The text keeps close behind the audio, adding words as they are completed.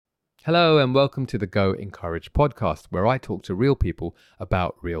Hello and welcome to the Go Encourage podcast, where I talk to real people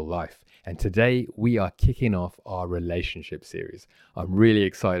about real life. And today we are kicking off our relationship series. I'm really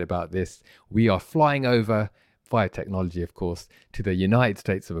excited about this. We are flying over via technology, of course, to the United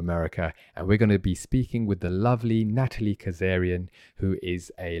States of America, and we're going to be speaking with the lovely Natalie Kazarian, who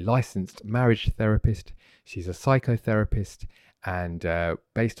is a licensed marriage therapist. She's a psychotherapist, and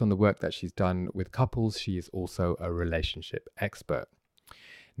based on the work that she's done with couples, she is also a relationship expert.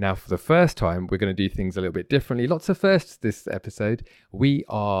 Now, for the first time, we're going to do things a little bit differently. Lots of firsts this episode. We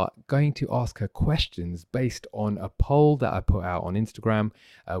are going to ask her questions based on a poll that I put out on Instagram,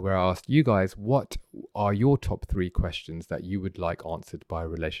 where I asked you guys, what are your top 3 questions that you would like answered by a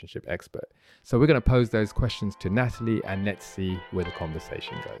relationship expert? So we're going to pose those questions to Natalie, and let's see where the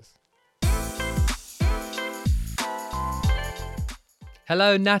conversation goes.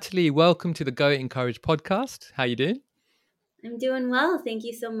 Hello, Natalie. Welcome to the Go Encourage podcast. How you doing? I'm doing well. Thank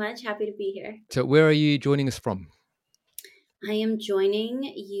you so much. Happy to be here. So where are you joining us from? I am joining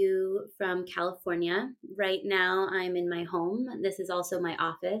you from California. Right now, I'm in my home. This is also my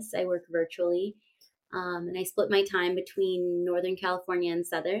office. I work virtually, and I split my time between Northern California and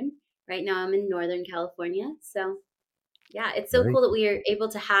Southern. Right now, I'm in Northern California. So, yeah, it's so cool that we are able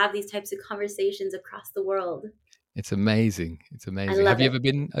to have these types of conversations across the world. It's amazing. It's amazing. I love Have you it. ever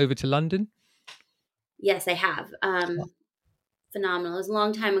been over to London? Yes, I have. Phenomenal. It was a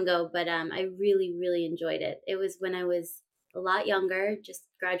long time ago, but I really, really enjoyed it. It was when I was a lot younger, just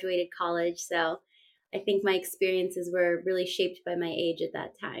graduated college. So I think my experiences were really shaped by my age at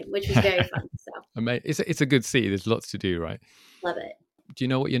that time, which was very fun. So It's a good city. There's lots to do, right? love it. Do you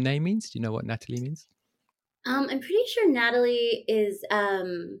know what your name means? Do you know what Natalie means? I'm pretty sure Natalie is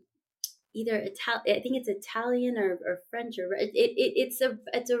either I think it's Italian or French, or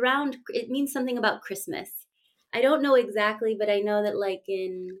it's around. It means something about Christmas. I don't know exactly, but I know that like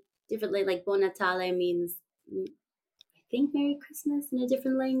in different like Buon Natale means, I think, Merry Christmas in a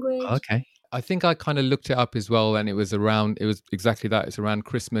different language. Okay. I think I kind of looked it up as well, and it was exactly that. It's around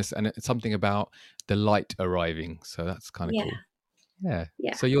Christmas, and it's something about the light arriving. So that's kind of cool. Yeah.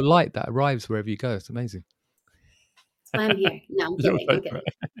 So your light that arrives wherever you go. It's amazing. That's why I'm here. No, I'm kidding. I'm kidding.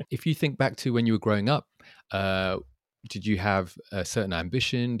 If you think back to when you were growing up, did you have a certain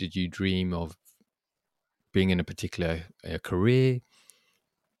ambition? Did you dream of being in a particular career?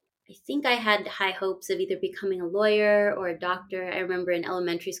 I think I had high hopes of either becoming a lawyer or a doctor. I remember in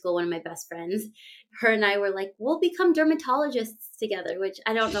elementary school, one of my best friends, her and I were like, we'll become dermatologists together, which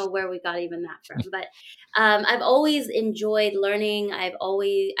I don't know where we got even that from. But I've always enjoyed learning. I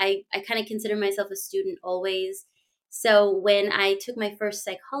kind of consider myself a student always. So when I took my first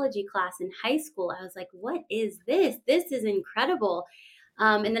psychology class in high school, I was like, what is this? This is incredible.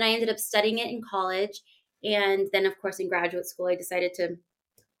 And then I ended up studying it in college. And then, of course, in graduate school, I decided to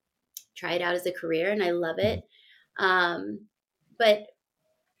try it out as a career, and I love it. But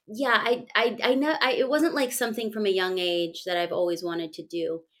yeah, I know it wasn't like something from a young age that I've always wanted to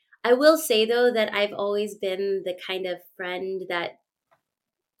do. I will say though that I've always been the kind of friend that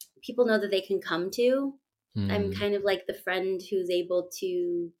people know that they can come to. I'm kind of like the friend who's able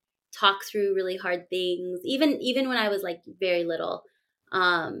to talk through really hard things, even when I was like very little.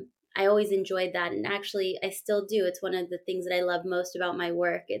 I always enjoyed that, and actually I still do. It's one of the things that I love most about my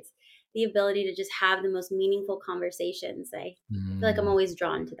work. It's the ability to just have the most meaningful conversations. I feel like I'm always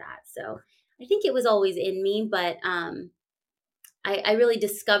drawn to that. So I think it was always in me, but I really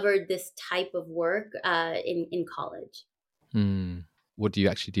discovered this type of work in college. What do you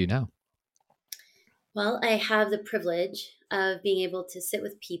actually do now? Well, I have the privilege of being able to sit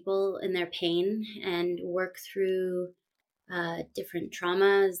with people in their pain and work through different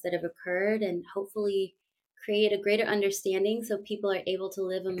traumas that have occurred, and hopefully create a greater understanding so people are able to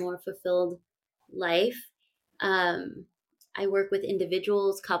live a more fulfilled life. I work with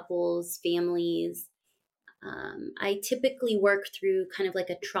individuals, couples, families. I typically work through kind of like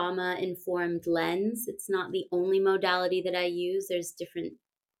a trauma-informed lens. It's not the only modality that I use. There's different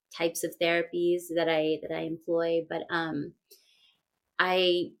types of therapies that I employ, but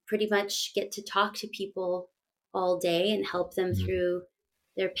I pretty much get to talk to people all day and help them through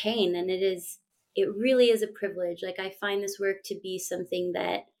their pain, and it really is a privilege. Like, I find this work to be something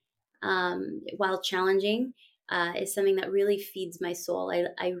that, while challenging, is something that really feeds my soul.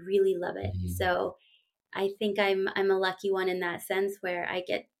 I really love it. So I think I'm a lucky one in that sense, where I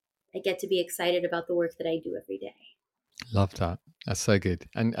get to be excited about the work that I do every day. Love that. That's so good.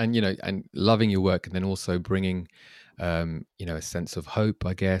 And and loving your work, and then also bringing a sense of hope,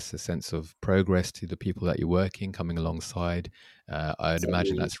 I guess, a sense of progress to the people that you're working, coming alongside. I'd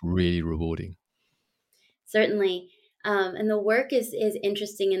imagine that's really rewarding. Certainly. And the work is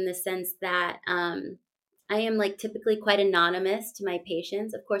interesting in the sense that I am like typically quite anonymous to my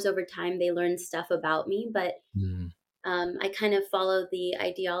patients. Of course, over time they learn stuff about me, but Mm, I kind of follow the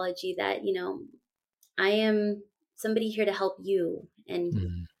ideology that, I am somebody here to help you. And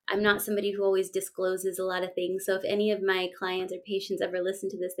mm. I'm not somebody who always discloses a lot of things. So if any of my clients or patients ever listen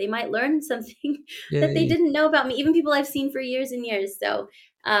to this, they might learn something that they Yay. didn't know about me, even people I've seen for years and years. So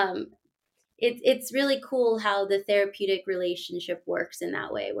um, it's really cool how the therapeutic relationship works in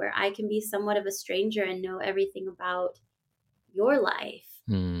that way, where I can be somewhat of a stranger and know everything about your life.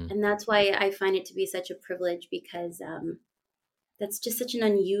 Mm, And that's why I find it to be such a privilege, because that's just such an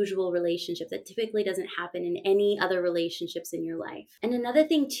unusual relationship that typically doesn't happen in any other relationships in your life. And another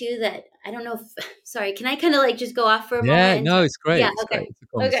thing too that I don't know if sorry, can I kind of like just go off for a moment yeah, and no, tell it's great. yeah, It's great. okay. It's a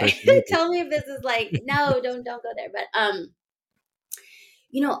Okay. conversation needed. Tell me if this is like no, don't go there. But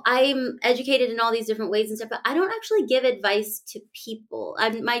I'm educated in all these different ways and stuff, but I don't actually give advice to people.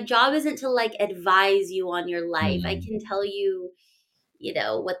 My job isn't to like advise you on your life. I Mm, can tell you,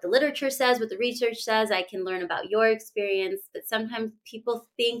 what the literature says, what the research says. I can learn about your experience, but sometimes people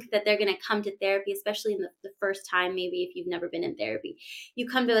think that they're going to come to therapy, especially in the first time, maybe if you've never been in therapy. You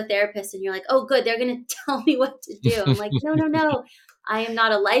come to a therapist and you're like, oh, good, they're going to tell me what to do. I'm like, no, no, no. I am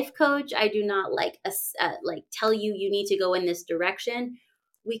not a life coach. I do not like tell you need to go in this direction.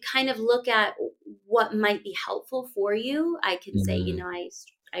 We kind of look at what might be helpful for you. I can say, mm,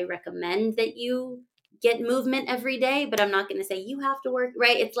 I recommend that you get movement every day, but I'm not going to say you have to work,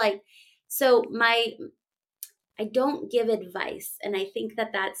 right? It's like, so I don't give advice. And I think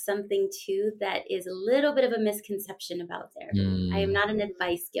that that's something too that is a little bit of a misconception about therapy. I am mm. not an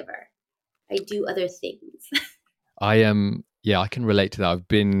advice giver. I do other things. I am, yeah, I can relate to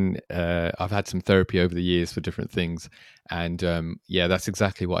that. I've had some therapy over the years for different things. And yeah, that's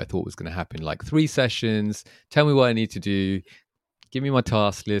exactly what I thought was going to happen. Like 3 sessions, tell me what I need to do, give me my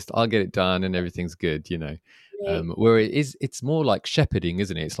task list, I'll get it done, and everything's good. Right. Where it's more like shepherding,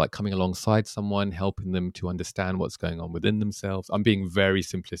 isn't it? It's like coming alongside someone, helping them to understand what's going on within themselves. I'm being very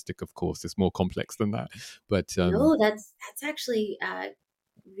simplistic, of course. It's more complex than that. But No, that's actually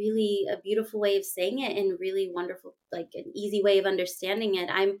really a beautiful way of saying it, and really wonderful, like an easy way of understanding it.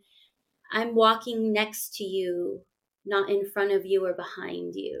 I'm walking next to you, not in front of you or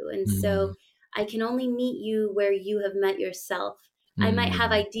behind you. And so mm, I can only meet you where you have met yourself. I might have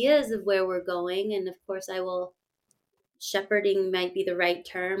mm, ideas of where we're going. And of course, shepherding might be the right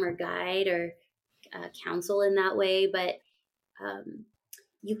term, or guide, or counsel in that way. But um,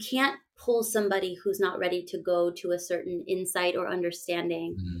 you can't pull somebody who's not ready to go to a certain insight or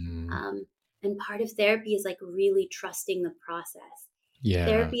understanding. mm, Um, and part of therapy is like really trusting the process. yeah,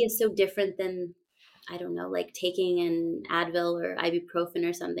 Therapy is so different than, I don't know, like taking an Advil or ibuprofen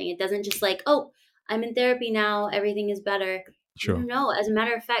or something. It doesn't just like, oh, I'm in therapy now, everything is better. No, no, sure. no. As a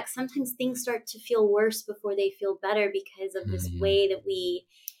matter of fact, sometimes things start to feel worse before they feel better, because of this Mm, way that we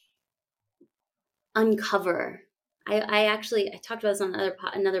uncover. I talked about this on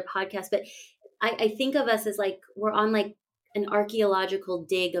another podcast, but I think of us as like we're on like an archaeological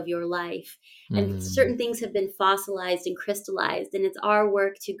dig of your life, and mm, certain things have been fossilized and crystallized, and it's our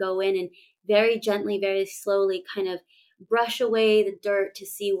work to go in and very gently, very slowly kind of brush away the dirt to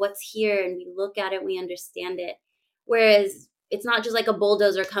see what's here, and we look at it, we understand it. Whereas it's not just like a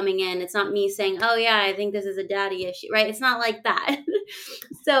bulldozer coming in. It's not me saying, "Oh yeah, I think this is a daddy issue," right? It's not like that.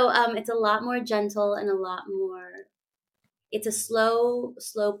 So it's a lot more gentle and a lot more. It's a slow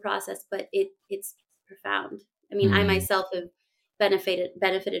process, but it's profound. I mean, I mm, myself have benefited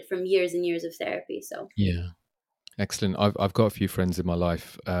from years and years of therapy. So yeah. Excellent. I've got a few friends in my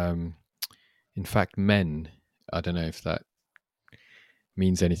life. In fact, men. I don't know if that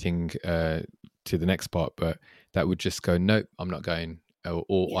means anything to the next part, but that would just go, nope, I'm not going,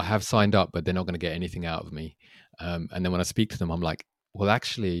 or I yeah, have signed up, but they're not going to get anything out of me. And then when I speak to them, I'm like, well,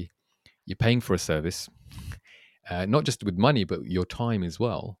 actually, you're paying for a service, not just with money, but your time as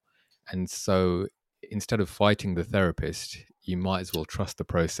well. And so instead of fighting the therapist, you might as well trust the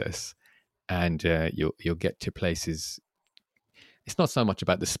process, and you'll get to places. It's not so much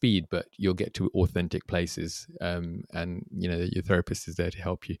about the speed, but you'll get to authentic places, and your therapist is there to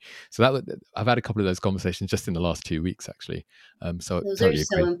help you. So I've had a couple of those conversations just in the last 2 weeks, actually. So those are totally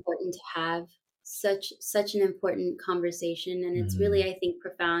so agree. important to have. Such an important conversation, and it's really, Mm, I think,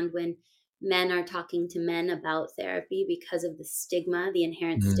 profound when men are talking to men about therapy, because of the stigma, the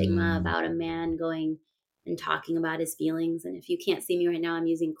inherent stigma mm, about a man going and talking about his feelings. And if you can't see me right now, I'm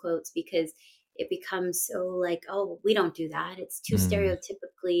using quotes, because it becomes so like, oh, we don't do that. It's too mm,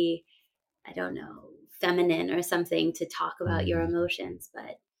 stereotypically, I don't know, feminine or something to talk about your mm. emotions.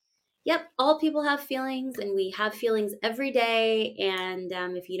 But Yep, all people have feelings, and we have feelings every day. And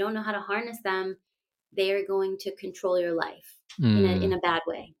if you don't know how to harness them, they are going to control your life in Mm, a bad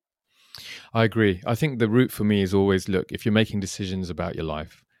way. I agree. I think the root for me is always, look, if you're making decisions about your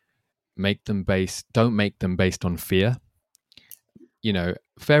life, don't make them based on fear.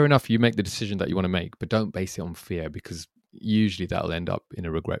 Fair enough, you make the decision that you want to make, but don't base it on fear, because usually that'll end up in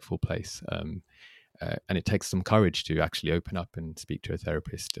a regretful place. And it takes some courage to actually open up and speak to a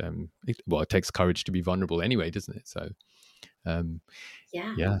therapist. It takes courage to be vulnerable anyway, doesn't it? So, um,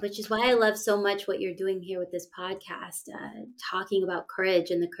 Yeah, yeah. which is why I love so much what you're doing here with this podcast, talking about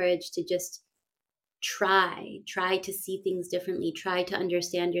courage and the courage to just try to see things differently, try to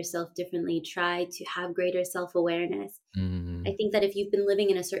understand yourself differently, try to have greater self-awareness. I Mm, think that if you've been living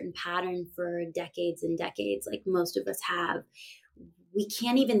in a certain pattern for decades and decades, like most of us have, we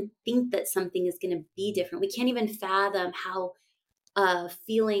can't even think that something is going to be different. We can't even fathom how a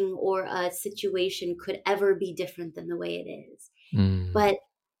feeling or a situation could ever be different than the way it is. mm, But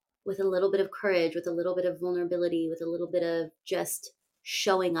with a little bit of courage, with a little bit of vulnerability, with a little bit of just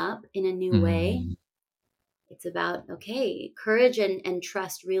showing up in a new way, mm, it's about, okay, courage and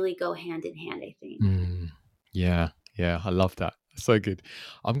trust really go hand in hand, I think. mm. Yeah, yeah, I love that. So good.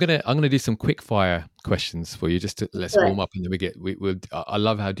 I'm gonna do some quick fire questions for you, just to let's Good. warm up, and then we'll. I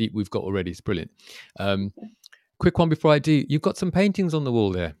love how deep we've got already. It's brilliant. Quick one before I do. You've got some paintings on the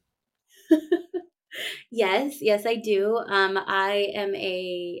wall there. Yes, I do. I am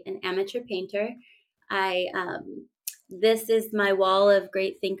an amateur painter. I This is my wall of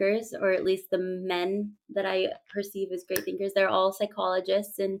great thinkers, or at least the men that I perceive as great thinkers. They're all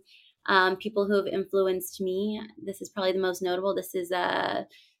psychologists and people who have influenced me. This is probably the most notable. This is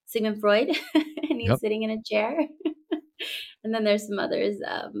Sigmund Freud, and he's Yep. sitting in a chair. And then there's some others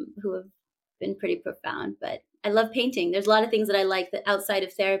who have been pretty profound. But I love painting. There's a lot of things that I like that outside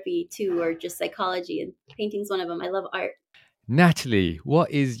of therapy too, or just psychology, and painting's one of them. I love art. Natalie, what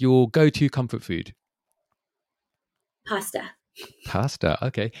is your go-to comfort food? Pasta, Pasta.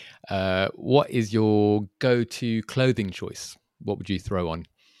 Okay. What is your go-to clothing choice? What would you throw on?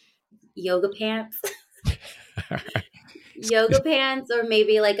 yoga pants, It's, yoga it's pants, or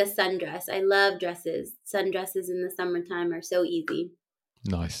maybe like a sundress. I love dresses. Sundresses in the summertime are so easy.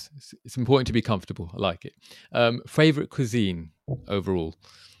 nice. It's important to be comfortable. I like it. Favorite cuisine overall?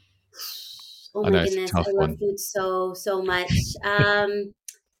 Oh I my know it's a goodness, tough I love one. food so much.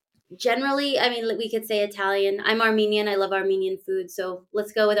 Generally, I mean, we could say Italian. I'm Armenian. I love Armenian food, so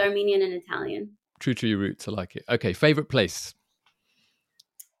let's go with Armenian and Italian. True to your roots. I like it. Okay. Favorite place?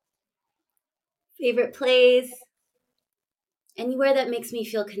 Favorite place? Anywhere that makes me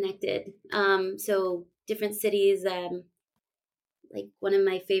feel connected. So different cities. Like one of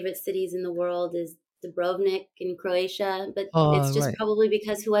my favorite cities in the world is Dubrovnik in Croatia, but Oh, it's just right. probably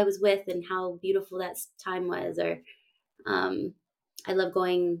because who I was with and how beautiful that time was. Or um, I love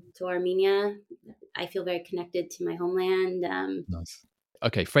going to Armenia. I feel very connected to my homeland. Nice.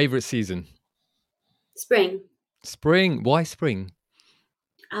 Okay. Favorite season? Spring. Spring. Why spring?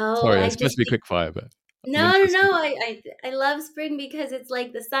 Oh, Sorry, I it's supposed just to be quick fire, but I'm no. interested. I love spring because it's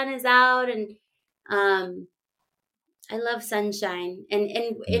like the sun is out and um, I love sunshine. And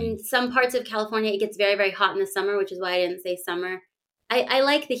Mm. in some parts of California, it gets very hot in the summer, which is why I didn't say summer. I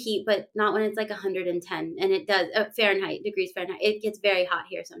like the heat, but not when it's like 110, and it does Fahrenheit degrees Fahrenheit. It gets very hot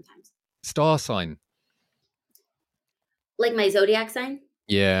here sometimes. Star sign. Like my zodiac sign.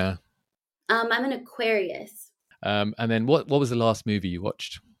 Yeah. I'm an Aquarius. And then what was the last movie you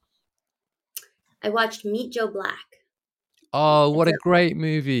watched? I watched Meet Joe Black. Oh, what It's a a great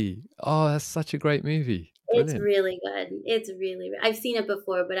movie. Oh, that's such a great movie. it's Brilliant. really good. It's really I've seen it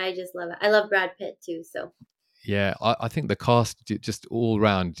before, but I just love it. I love Brad Pitt too. So Yeah, I think the cast just all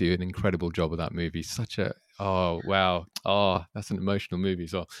round do an incredible job of that movie. Such a oh wow. Oh, that's an emotional movie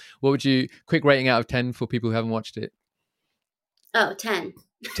as well. What would you quick rating out of 10 for people who haven't watched it? oh, 10.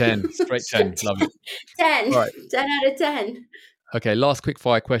 10, straight 10. Love it. 10. All right. 10 out of 10. Okay, last quick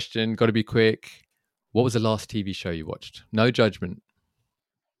fire question. Got to be quick. What was the last TV show you watched? No judgment.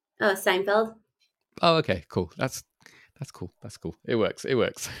 Oh, Seinfeld. Oh, okay, cool. That's cool. That's cool. It works. It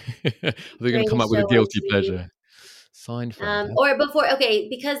works. They're going to come up Greatest with show a on guilty TV. pleasure. Seinfeld. Or before, okay,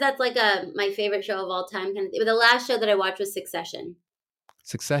 because that's like my favorite show of all time. Kind of, the last show that I watched was Succession.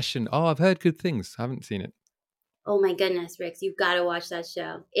 Succession. Oh, I've heard good things. Haven't seen it. Oh my goodness, Rix, you've got to watch that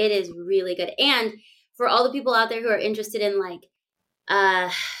show. It is really good. And for all the people out there who are interested in like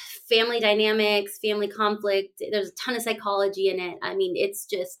uh family dynamics, family conflict, there's a ton of psychology in it. I mean, it's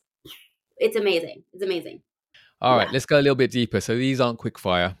amazing. It's amazing. All right, Yeah. let's go a little bit deeper. So these aren't quick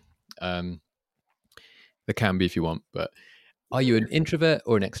fire. Um, they can be if you want, but Are you an introvert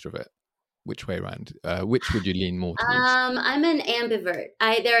or an extrovert? Which way around? Which would you lean more towards? I'm an ambivert.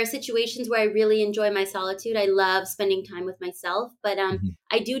 There are situations where I really enjoy my solitude. I love spending time with myself, but Mhm.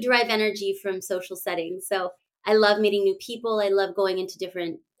 I do derive energy from social settings. So I love meeting new people. I love going into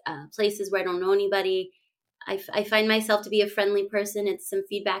different places where I don't know anybody. I find myself to be a friendly person. It's some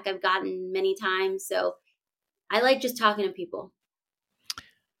feedback I've gotten many times. So I like just talking to people.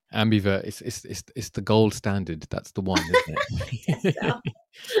 Ambivert, it's the gold standard. That's the one, isn't I guess it? so.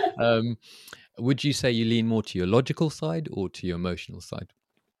 um, would you say you lean more to your logical side or to your emotional side?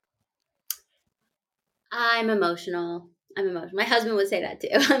 I'm emotional. I'm emotional. My husband would say that too.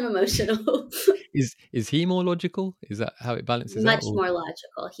 I'm emotional. Is he more logical? Is that how it balances out? Much Or more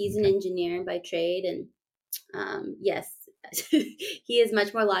logical. He's an okay, engineer by trade, and yes, he is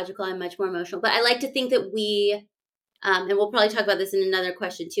much more logical. I'm much more emotional. But I like to think that and we'll probably talk about this in another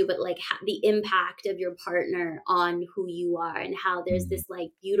question too. But like the impact of your partner on who you are, and how there's Mhm. this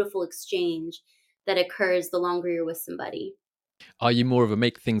like beautiful exchange that occurs the longer you're with somebody. Are you more of a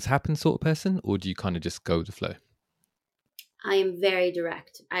make things happen sort of person, or do you kind of just go with the flow? I am very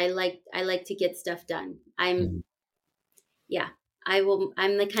direct. I like to get stuff done. Mhm. Yeah. I will.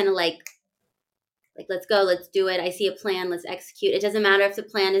 I'm the kind of like let's go, let's do it. I see a plan, let's execute. It doesn't matter if the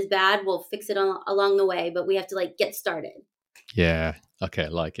plan is bad, we'll fix it along the way, but we have to like get started. Yeah. Okay, I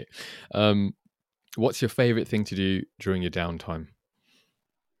like it. Um, what's your favorite thing to do during your downtime?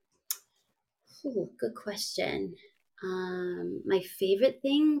 Ooh, good question. My favorite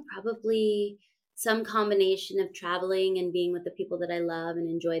thing, probably some combination of traveling and being with the people that I love and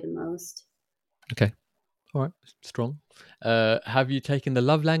enjoy the most. Okay. All right. Strong. Have you taken the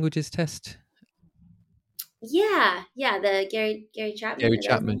love languages test? Yeah, the Gary Chapman, Gary is that his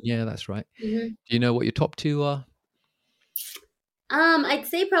Chapman. name? Yeah, that's right. Hmm. Do you know what your top two are? I'd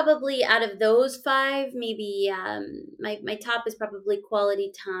say probably out of those five, maybe my top is probably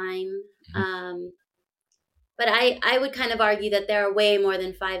quality time. Mhm. But I would kind of argue that there are way more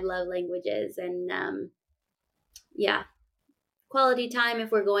than five love languages, and yeah, quality time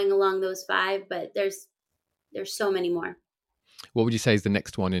if we're going along those five. But there's so many more. What would you say is the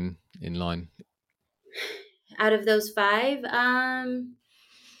next one in line? Out of those five,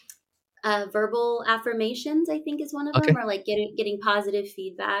 verbal affirmations I think is one of them, Okay. or like getting positive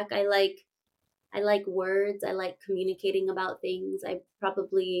feedback. I like words. I like communicating about things. I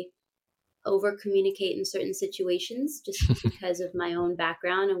probably over communicate in certain situations just because of my own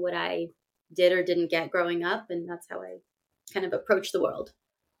background and what I did or didn't get growing up, and that's how I kind of approach the world.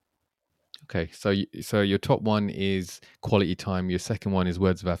 Okay. So your top one is quality time. Your second one is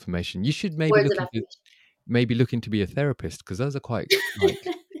words of affirmation. You should maybe Words look of into affirmation. maybe looking to be a therapist because those are quite like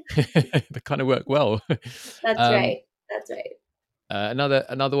they kind of work well. That's um, right. That's right.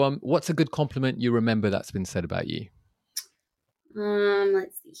 another one. What's a good compliment you remember that's been said about you?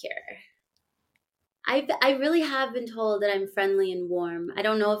 Let's see here. I really have been told that I'm friendly and warm. I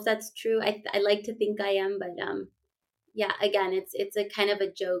don't know if that's true. I like to think I am, but yeah, again, it's a kind of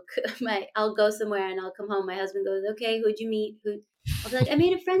a joke. I'll go somewhere and I'll come home. My husband goes, "Okay, who'd you meet? Who?" I'll be like, "I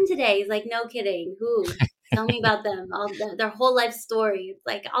made a friend today." He's like, "No kidding. Who? Tell me about them. All their whole life story." It's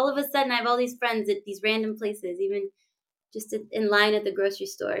like all of a sudden I have all these friends at these random places, even just in line at the grocery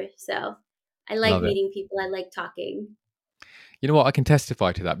store. So I like Love it. meeting people. I like talking. You know what? I can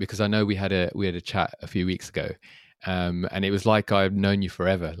testify to that because I know we had a chat a few weeks ago, and it was like I've known you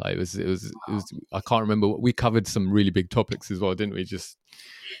forever. Like it was. I can't remember. We covered some really big topics as well, didn't we? Just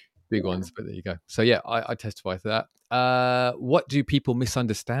big Yeah. ones. But there you go. So yeah, I testify to that. What do people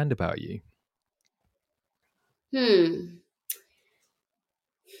misunderstand about you? Hmm.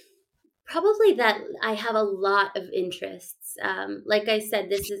 Probably that I have a lot of interests. Like I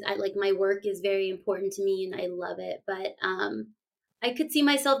said, I like my work is very important to me and I love it. But I could see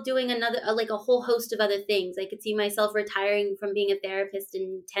myself doing like a whole host of other things. I could see myself retiring from being a therapist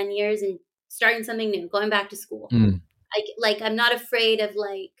in 10 years and starting something new, going back to school. Mm, I'm not afraid of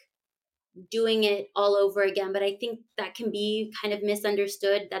like doing it all over again. But I think that can be kind of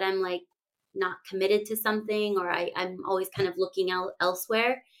misunderstood that I'm like not committed to something, or I'm always kind of looking out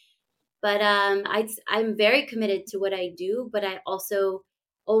elsewhere. But I'm very committed to what I do, but I also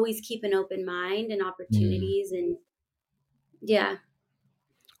always keep an open mind and mm. opportunities, and yeah.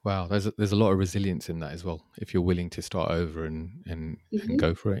 Wow, there's a lot of resilience in that as well. If you're willing to start over and Hmm.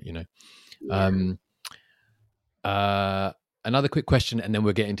 go for it, you know. Yeah. Um, uh, another quick question, and then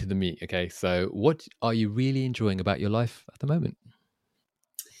we'll get into the meat. Okay, so what are you really enjoying about your life at the moment?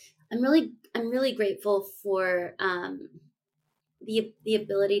 I'm really grateful for the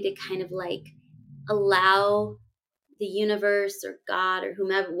ability to kind of like allow the universe or God or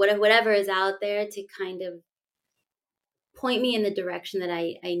whomever whatever is out there to kind of point me in the direction that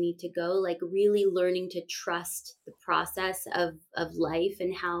I need to go, like really learning to trust the process of life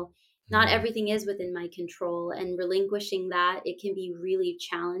and how not Mm. everything is within my control, and relinquishing that, it can be really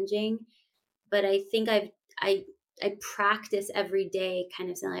challenging. But I think I I practice every day kind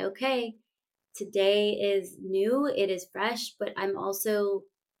of saying like, okay, today is new, it is fresh, but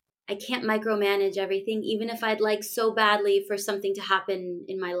I can't micromanage everything, even if I'd like so badly for something to happen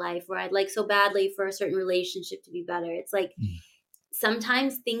in my life, or I'd like so badly for a certain relationship to be better. It's like Mm.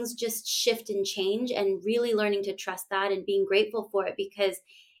 sometimes things just shift and change, and really learning to trust that and being grateful for it, because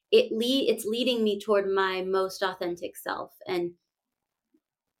it's leading me toward my most authentic self. And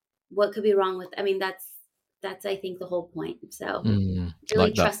what could be wrong with, I mean, that's I think the whole point. So really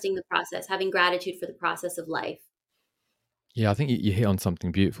Like that. trusting the process, having gratitude for the process of life. Yeah, I think you hit on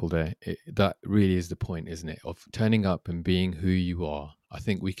something beautiful there. That really is the point, isn't it? Of turning up and being who you are. I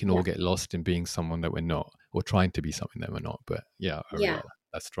think we can Yeah. all get lost in being someone that we're not, or trying to be something that we're not. But yeah, I really Yeah. like that.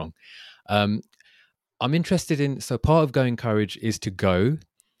 That's strong. Um, I'm interested in, so part of going courage is to go.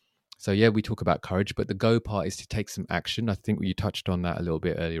 So yeah, we talk about courage, but the go part is to take some action. I think you touched on that a little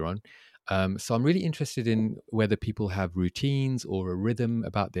bit earlier on. So I'm really interested in whether people have routines or a rhythm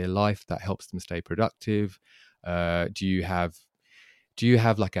about their life that helps them stay productive. Do you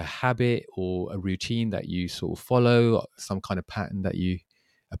have like a habit or a routine that you sort of follow, some kind of pattern that you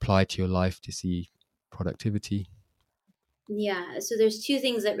apply to your life to see productivity? Yeah. So there's two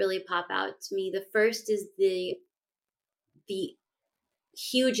things that really pop out to me. The first is the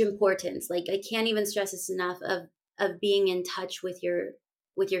huge importance. Like I can't even stress this enough of being in touch with your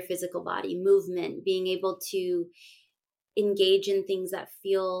physical body, movement, being able to engage in things that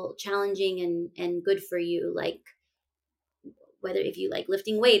feel challenging and good for you, like whether if you like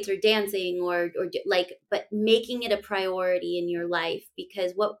lifting weights or dancing like, but making it a priority in your life,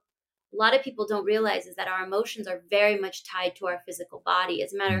 because what a lot of people don't realize is that our emotions are very much tied to our physical body.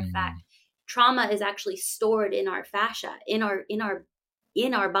 As a matter of Mm, fact, trauma is actually stored in our fascia, in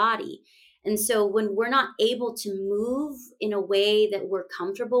our body. And so when we're not able to move in a way that we're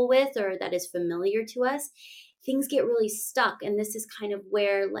comfortable with or that is familiar to us, things get really stuck. And this is kind of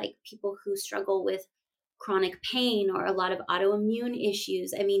where like people who struggle with chronic pain or a lot of autoimmune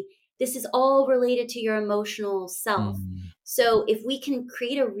issues, I mean, this is all related to your emotional self. mm, So if we can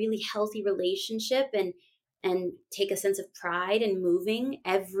create a really healthy relationship and take a sense of pride in moving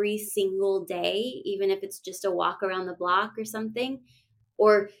every single day, even if it's just a walk around the block or something,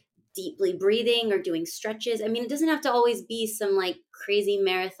 or deeply breathing or doing stretches. I mean, it doesn't have to always be some like crazy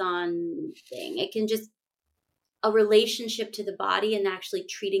marathon thing. It can just a relationship to the body and actually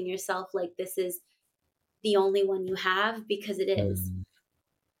treating yourself like this is the only one you have, because it is. mm.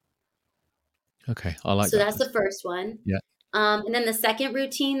 Okay, I like So that. that's the first one. Yeah. And then the second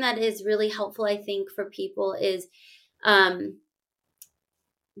routine that is really helpful, I think, for people is um,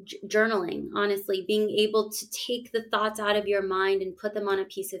 journaling. Honestly, being able to take the thoughts out of your mind and put them on a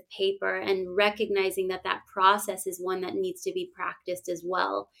piece of paper, and recognizing that that process is one that needs to be practiced as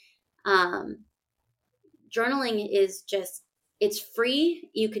well. Um, Journaling is just, it's free,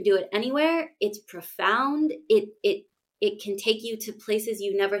 you can do it anywhere, it's profound, it can take you to places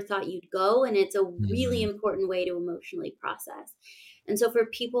you never thought you'd go, and it's a really Mm, important way to emotionally process. And so for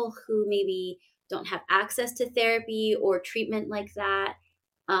people who maybe don't have access to therapy or treatment like that,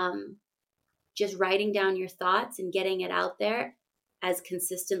 um, just writing down your thoughts and getting it out there as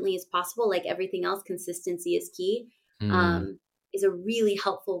consistently as possible, like everything else, consistency is key, mm. um, is a really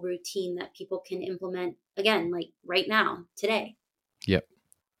helpful routine that people can implement again, like right now, today. Yep.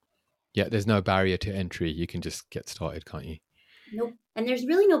 Yeah, there's no barrier to entry. You can just get started, can't you? Nope. And there's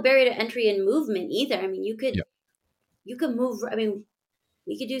really no barrier to entry in movement either. I mean, Yep. you could move. I mean,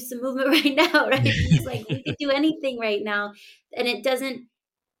 we could do some movement right now, right? It's like we could do anything right now, and it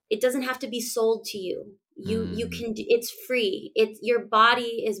doesn't have to be sold to you. You Mm, can it's free. It's your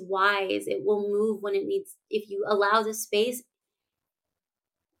body is wise. It will move when it needs, if you allow the space.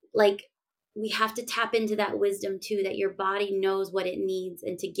 Like we have to tap into that wisdom too, that your body knows what it needs,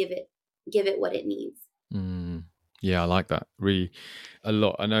 and to give it what it needs. mm. Yeah, I like that really a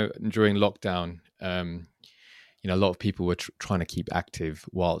lot. I know during lockdown, a lot of people were trying to keep active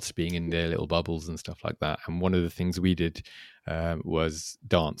whilst being in their little bubbles and stuff like that. And one of the things we did was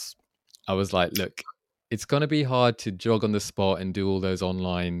dance. I was like, look, it's going to be hard to jog on the spot and do all those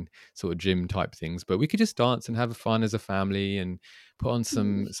online sort of gym type things, but we could just dance and have fun as a family and put on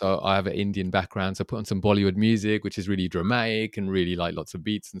some. So I have an Indian background, so put on some Bollywood music, which is really dramatic and really like lots of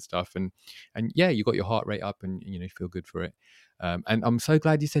beats and stuff. And yeah, you got your heart rate up and you feel good for it. And I'm so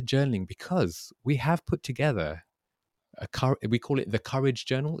glad you said journaling, because we have put together we call it the Courage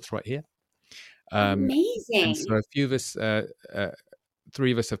Journal. It's right here. And so Amazing. a few of us,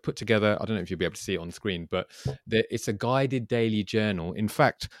 three of us have put together, I don't know if you'll be able to see it on screen, but it's a guided daily journal. In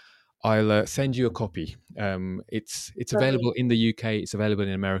fact, I'll send you a copy. It's available Lovely. in the UK. It's available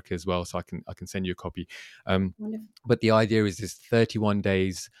in America as well, so I can send you a copy. Wonderful. But the idea is this 31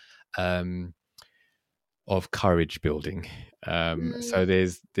 days um, of courage building. So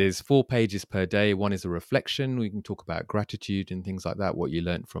Mm, there's 4 pages per day. One is a reflection. We can talk about gratitude and things like that, what you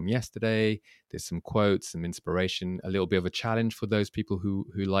learned from yesterday. There's some quotes, some inspiration, a little bit of a challenge for those people who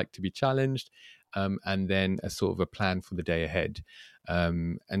like to be challenged, and then a sort of a plan for the day ahead.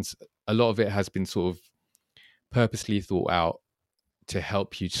 A lot of it has been sort of purposely thought out to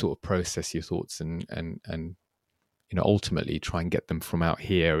help you sort of process your thoughts and ultimately try and get them from out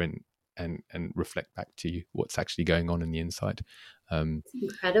here and reflect back to you what's actually going on in the inside. it's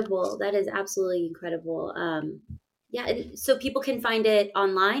incredible. That is absolutely incredible. Yeah. So people can find it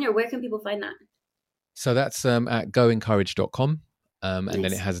online, or where can people find that? So that's at goencourage.com. And then it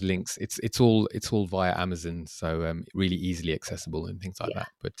Nice. has links. It's all via Amazon, so really easily accessible and things like Yeah.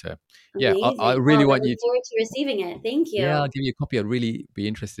 that. But yeah, I Amazing. really Well, I want look you to. forward to receiving it. Thank Yeah, I'll you. give you a copy. I'd really be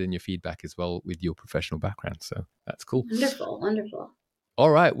interested in your feedback as well with your professional background. So that's cool. Wonderful. Wonderful. All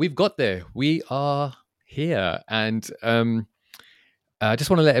right, we've got there. We are here, and I just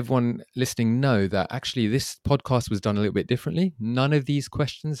want to let everyone listening know that actually this podcast was done a little bit differently. None of these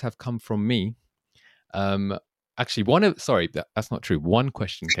questions have come from me. Um, Actually, that's not true. One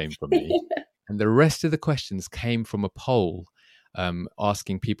question came from me, and the rest of the questions came from a poll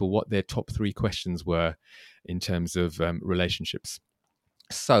asking people what their top 3 questions were in terms of relationships.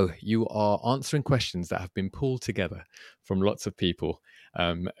 So you are answering questions that have been pulled together from lots of people,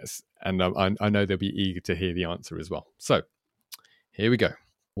 and I know they'll be eager to hear the answer as well. So here we go.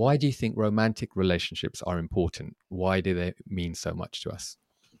 Why do you think romantic relationships are important? Why do they mean so much to us?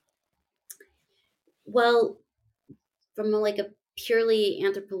 Well, from a purely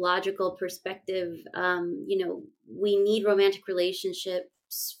anthropological perspective, we need romantic relationships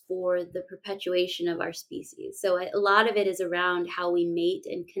for the perpetuation of our species. So a lot of it is around how we mate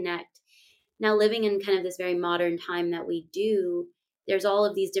and connect. Now, living in kind of this very modern time that we do, there's all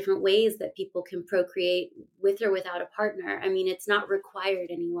of these different ways that people can procreate with or without a partner. I mean, it's not required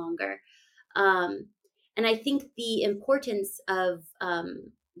any longer. Um, and I think the importance of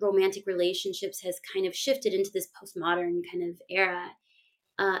romantic relationships has kind of shifted into this postmodern kind of era.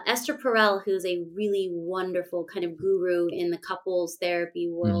 Esther Perel, who's a really wonderful kind of guru in the couples therapy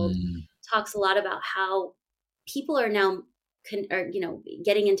world, Mm, talks a lot about how people are now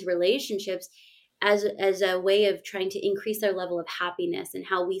getting into relationships as a way of trying to increase their level of happiness, and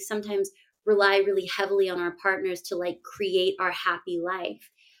how we sometimes rely really heavily on our partners to like create our happy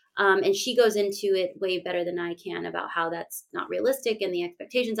life. And she goes into it way better than I can about how that's not realistic, and the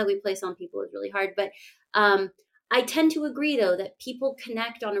expectations that we place on people is really hard. But I tend to agree, though, that people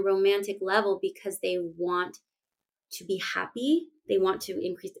connect on a romantic level because they want to be happy. They want to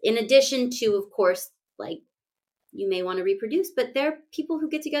increase, in addition to, of course, like you may want to reproduce, but there are people who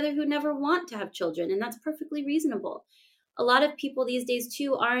get together who never want to have children, and that's perfectly reasonable. A lot of people these days,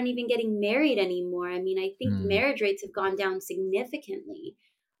 too, aren't even getting married anymore. I mean, I think mm, marriage rates have gone down significantly,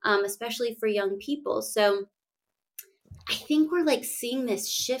 especially for young people. So I think we're like seeing this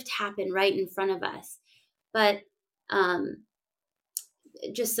shift happen right in front of us. But um,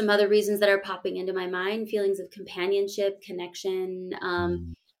 just some other reasons that are popping into my mind: feelings of companionship, connection.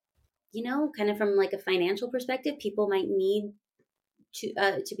 mm, Kind of from like a financial perspective, people might need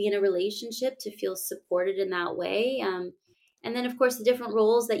to be in a relationship to feel supported in that way. And then, of course, the different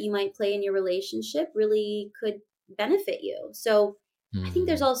roles that you might play in your relationship really could benefit you. So I think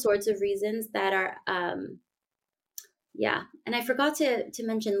there's mm. all sorts of reasons that are yeah. And I forgot to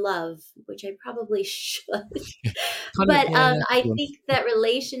mention love, which I probably should. Kind of, But yeah. I Go on. think that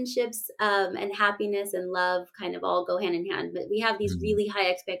relationships and happiness and love kind of all go hand in hand. But we have these Mm. really high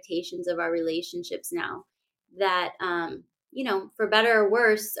expectations of our relationships now that, for better or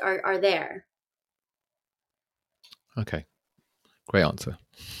worse, are there. Okay, great answer.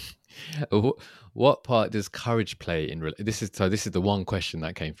 What part does courage play in this is the one question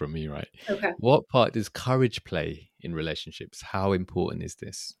that came from me, right? Okay. What part does courage play in relationships? How important is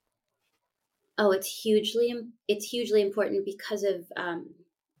this? Oh, it's hugely important because of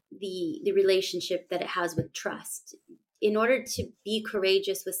the relationship that it has with trust. In order to be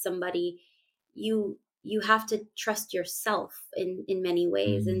courageous with somebody, you have to trust yourself in many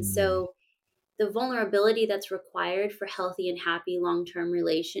ways, and Mm, so the vulnerability that's required for healthy and happy long-term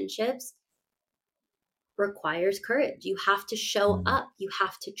relationships requires courage. You have to show mm, up, you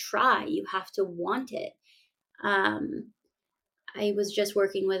have to try, you have to want it. um I was just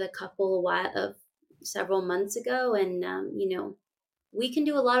working with a couple of several months ago, and we can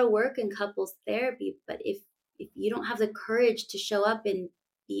do a lot of work in couples therapy, but if you don't have the courage to show up and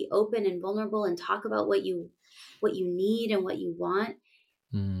be open and vulnerable and talk about what you need and what you want,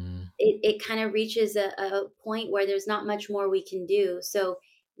 Mm. it kind of reaches a point where there's not much more we can do. So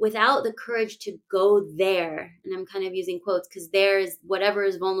without the courage to go there, and I'm kind of using quotes because there is whatever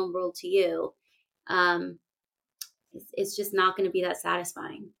is vulnerable to you, um, it's just not going to be that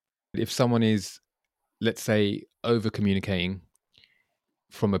satisfying. If someone is, let's say, over communicating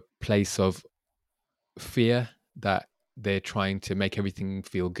from a place of fear that they're trying to make everything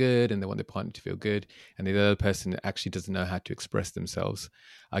feel good and they want their partner to feel good, and the other person actually doesn't know how to express themselves,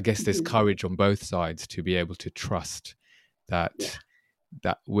 I guess there's Mhm. courage on both sides to be able to trust Yeah.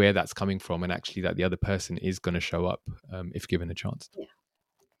 that where that's coming from, and actually that the other person is going to show up, if given a chance. Yeah.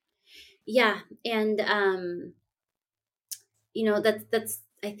 Yeah. And that's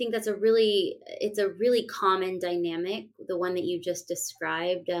I think that's it's a really common dynamic, the one that you just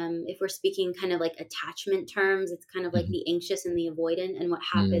described. If we're speaking kind of like attachment terms, it's kind of like Mhm. the anxious and the avoidant, and what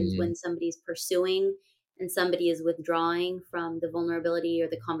happens Mm, when somebody's pursuing and somebody is withdrawing from the vulnerability or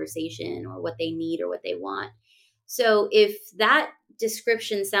the conversation or what they need or what they want. So if that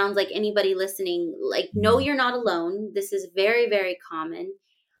description sounds like anybody listening, like, no, mm, you're not alone. This is very, very common.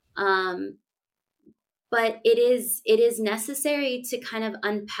 um, but it is necessary to kind of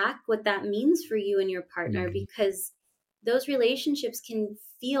unpack what that means for you and your partner, mm, because those relationships can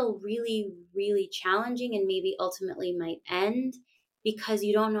feel really, really challenging and maybe ultimately might end because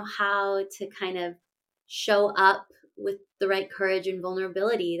you don't know how to kind of show up with the right courage and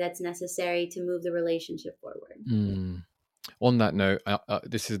vulnerability that's necessary to move the relationship forward. mm. On that note,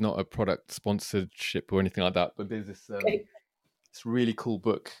 this is not a product sponsorship or anything like that, but there's Okay. this really cool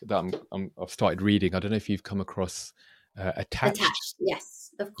book that I've started reading. I don't know if you've come across Attached. Attached,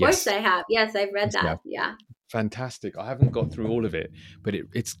 yes, of course Yes, I have. Yes, I've read yes, yeah, that. Yeah. fantastic. I haven't got through all of it, but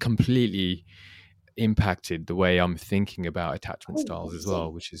it's completely impacted the way I'm thinking about attachment Oh, styles as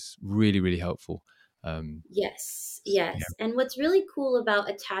well, amazing. which is really, really helpful. Um, Yes, yeah. yes. And what's really cool about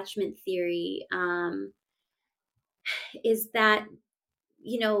attachment theory, is that,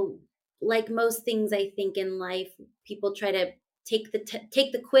 you know, like most things, I think in life, people try to take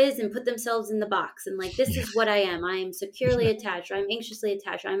the quiz and put themselves in the box and like, this Yeah. is what I am. I am securely attached. Or I'm anxiously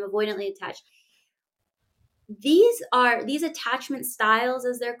attached. Or I'm avoidantly attached. These attachment styles,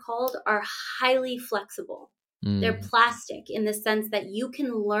 as they're called, are highly flexible. They're Mm, plastic in the sense that you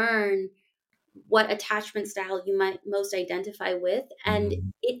can learn what attachment style you might most identify with. And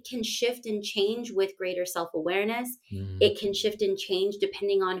mm, it can shift and change with greater self awareness. mm, It can shift and change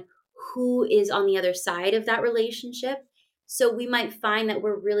depending on who is on the other side of that relationship. So we might find that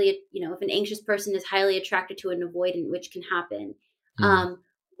we're really, if an anxious person is highly attracted to an avoidant, which can happen, mm, um,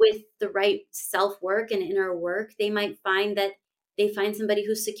 with the right self work and inner work, they might find that they find somebody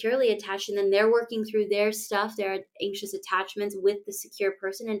who's securely attached, and then they're working through their stuff, their anxious attachments with the secure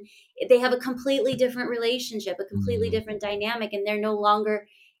person. And they have a completely different relationship, a completely mm, different dynamic, and they're no longer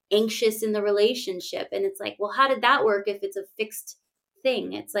anxious in the relationship. And it's like, well, how did that work if it's a fixed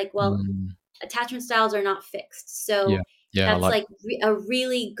thing? It's like, well, mm. attachment styles are not fixed. Yeah, So yeah, I that's like. like a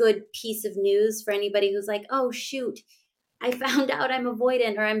really good piece of news for anybody who's like, oh, shoot, I found out I'm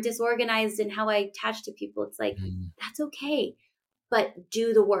avoidant or I'm disorganized in how I attach to people. It's like, Mm. that's okay. But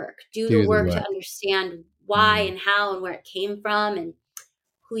do the work. Do the Do the work to work. understand why Mm, and how and where it came from and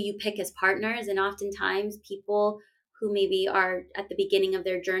who you pick as partners. And oftentimes people who maybe are at the beginning of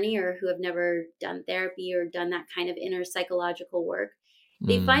their journey or who have never done therapy or done that kind of inner psychological work,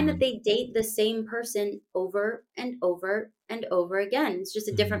 they find that mm, they date the same person over and over and over again. It's just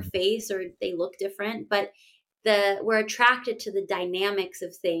a different mm, face or they look different, but we're attracted to the dynamics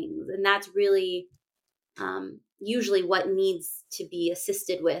of things. And that's really usually what needs to be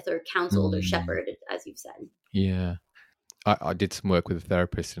assisted with or counseled or mm. shepherded, as you've said. Yeah. I did some work with a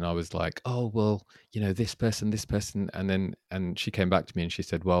therapist and I was like, oh, well, this person. And she came back to me and she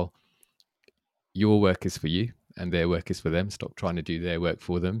said, well, your work is for you and their work is for them. Stop trying to do their work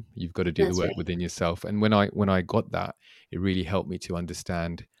for them. You've got to do the That's work right. within yourself. And when I got that, it really helped me to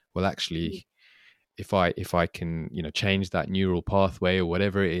understand, well, Mhm. actually, if I can, change that neural pathway or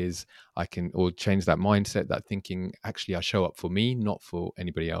whatever it is, I can, or change that mindset, that thinking, actually I show up for me, not for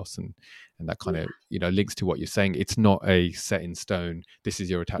anybody else. And that kind Yeah. of, links to what you're saying. It's not a set in stone, this is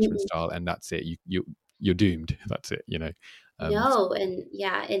your attachment Mm-mm. style and that's it. You're doomed. That's it, um No, and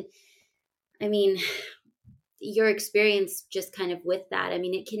yeah, and I mean, your experience just kind of with that. I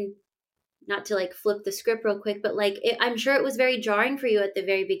mean, it can, not to like flip the script real quick, but like I'm sure it was very jarring for you at the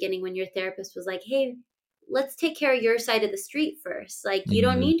very beginning when your therapist was like, "Hey, let's take care of your side of the street first. Like, you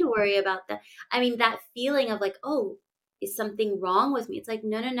don't Mm, need to worry about that. I mean, that feeling of like, oh, is something wrong with me? It's like,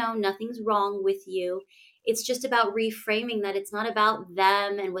 no, no, no, nothing's wrong with you. It's just about reframing that it's not about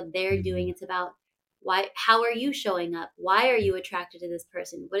them and what they're doing. mm, It's about why, how are you showing up? Why are you attracted to this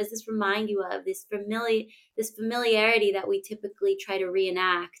person? What does this remind you of? This familiarity that we typically try to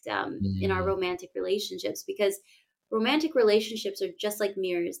reenact in our mm, romantic relationships, because romantic relationships are just like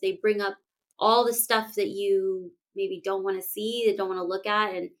mirrors. They bring up all the stuff that you maybe don't want to see, that don't want to look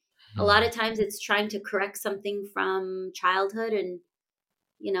at. And a lot mm, of times it's trying to correct something from childhood. And,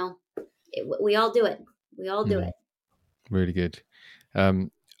 you know, we all do it. We all do mm. it. Really good.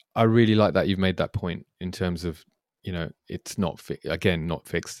 Um, I really like that you've made that point in terms of, it's not again, not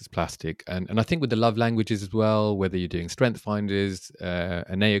fixed as plastic, and I think with the love languages as well, whether you're doing strength finders,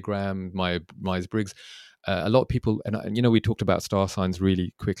 enneagram, Myers Briggs, a lot of people, and we talked about star signs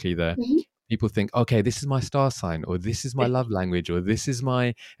really quickly there. Mm-hmm. People think, okay, this is my star sign, or this is my love language, or this is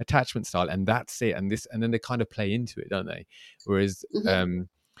my attachment style, and that's it, and then they kind of play into it, don't they? Whereas Mm-hmm.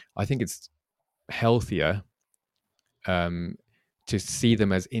 I think it's healthier um, to see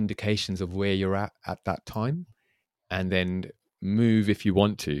them as indications of where you're at that time, and then move if you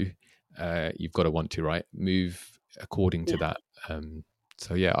want to. You've got to want to, right? Move according to Yeah. that.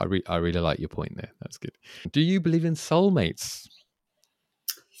 So yeah, I really like your point there. That's good. Do you believe in soulmates?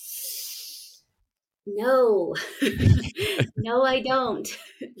 No. No, I don't.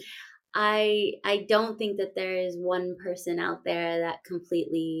 I don't think that there is one person out there that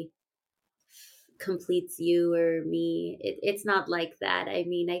completely completes you or me. It's not like that. I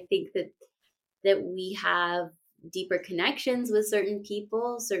mean, I think that we have deeper connections with certain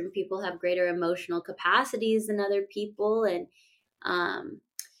people. Certain people have greater emotional capacities than other people, and um,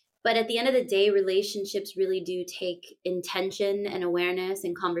 but at the end of the day, relationships really do take intention and awareness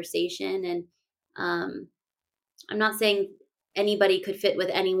and conversation. And um, I'm not saying anybody could fit with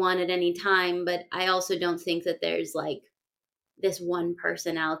anyone at any time, but I also don't think that there's like this one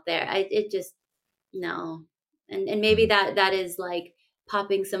person out there. It just, no. And maybe Mm, that is like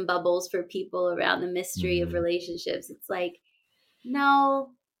popping some bubbles for people around the mystery of mm, relationships. It's like,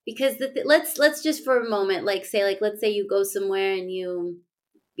 no, because let's just for a moment, like say, like, let's say you go somewhere and you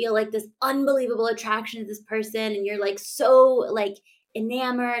feel like this unbelievable attraction to this person, and you're like so like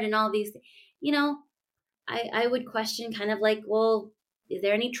enamored and all these, you know, I would question kind of like, well, is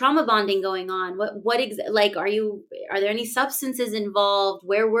there any trauma bonding going on? Like, are there any substances involved?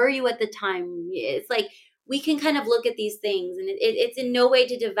 Where were you at the time? It's like, we can kind of look at these things, and it's in no way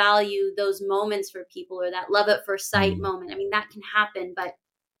to devalue those moments for people, or that love at first sight mm, moment. I mean, that can happen, but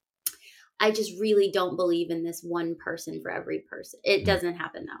I just really don't believe in this one person for every person. It mm. doesn't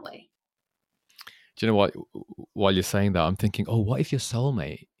happen that way. Do you know what? While you're saying that, I'm thinking, oh, what if your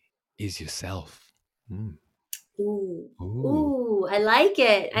soulmate is yourself? Mm. Ooh, Ooh, ooh, I like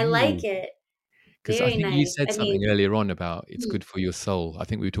it. I like ooh. it. Because I Very think you nice. said I something mean, earlier on about it's good for your soul. I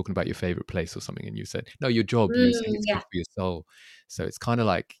think we were talking about your favorite place or something, and you said, no, your job. You were saying it's good yeah, for your soul. So it's kind of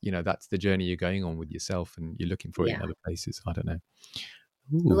like, that's the journey you're going on with yourself, and you're looking for it in yeah. other places. I don't know.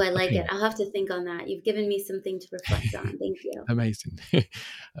 Oh, Ooh, I like okay. it. I'll have to think on that. You've given me something to reflect on. Thank you. Amazing.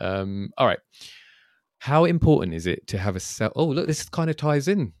 All right. How important is it to have a self? Oh, look, this kind of ties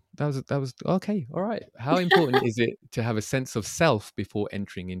in. That was okay. All right. How important is it to have a sense of self before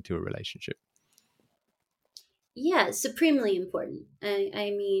entering into a relationship? Yeah, supremely important.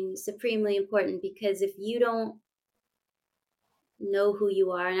 I mean, supremely important, because if you don't know who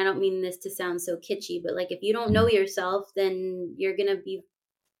you are, and I don't mean this to sound so kitschy, but like if you don't know Mm, yourself, then you're going to be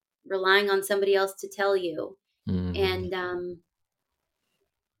relying on somebody else to tell you. mm, And,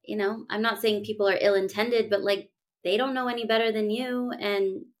 I'm not saying people are ill intended, but like they don't know any better than you.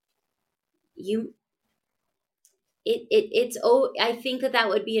 And you, I think that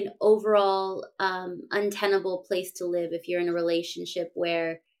would be an overall untenable place to live if you're in a relationship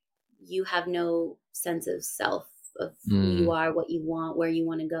where you have no sense of self, of who you mm. are, what you want, where you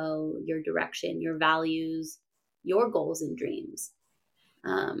want to go, your direction, your values, your goals and dreams.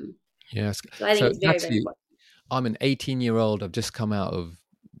 um Yes. so I think So it's very, very Natalie, important. I'm an 18-year-old. I've just come out of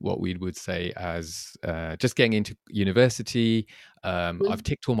what we would say as just getting into university. I've Mhm.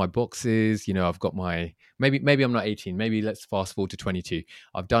 ticked all my boxes. I've got my maybe I'm not 18. Maybe let's fast forward to 22.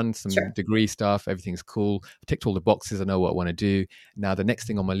 I've done some Sure. degree stuff. Everything's cool. I've ticked all the boxes. I know what I want to do. Now the next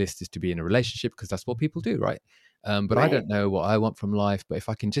thing on my list is to be in a relationship, because that's what people do, right? But I Right. don't know what I want from life. But if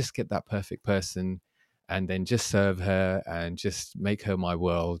I can just get that perfect person, and then just serve her and just make her my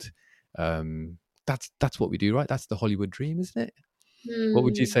world, that's what we do, right? That's the Hollywood dream, isn't it? What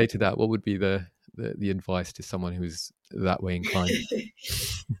would you Hmm. say to that? What would be the advice to someone who's that way inclined?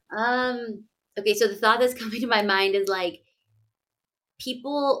 Okay, so the thought that's coming to my mind is like,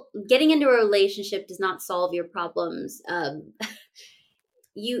 people getting into a relationship does not solve your problems.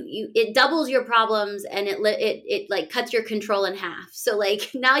 You it doubles your problems, and it like cuts your control in half. So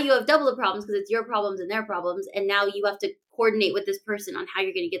like now you have double the problems because it's your problems and their problems, and now you have to coordinate with this person on how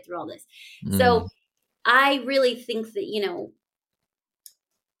you're going to get through all this. Mm, So I really think that,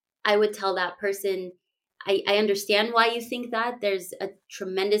 I would tell that person, I understand why you think that. There's a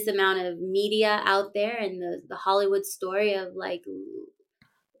tremendous amount of media out there, and the Hollywood story of like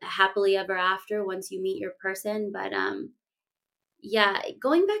happily ever after once you meet your person. But yeah,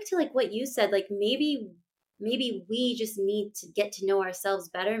 going back to like what you said, like maybe we just need to get to know ourselves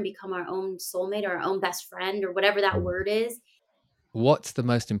better and become our own soulmate or our own best friend or whatever that mm. word is. What's the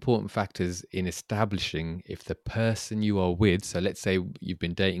most important factors in establishing if the person you are with, so let's say you've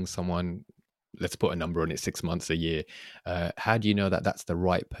been dating someone, let's put a number on it, 6 months, a year, how do you know that that's the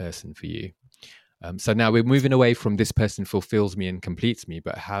right person for you? So now we're moving away from this person fulfills me and completes me,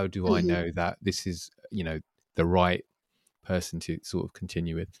 but how do I Mhm. know that this is, the right person to sort of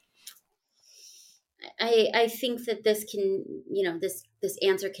continue with? I think that this can, this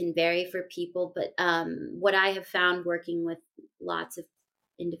answer can vary for people, but what I have found working with lots of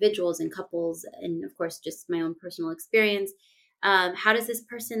individuals and couples, and of course just my own personal experience, how does this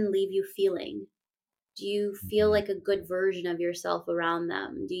person leave you feeling? Do you feel Mm, like a good version of yourself around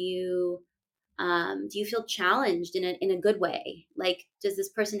them? Do you feel challenged in a good way? Like, does this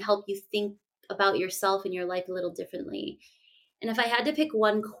person help you think about yourself and your life a little differently? And if I had to pick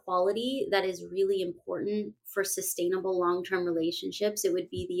one quality that is really important for sustainable long-term relationships, it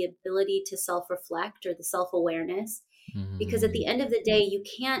would be the ability to self-reflect, or the self-awareness. Because at mm, the end of the day, you're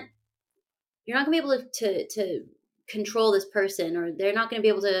not going to be able to control this person, or they're not going to be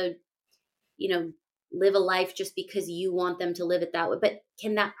able to, you know, live a life just because you want them to live it that way. But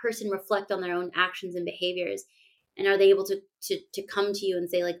can that person reflect on their own actions and behaviors? And are they able to come to you and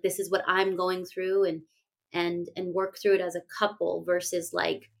say, like, this is what I'm going through, and work through it as a couple, versus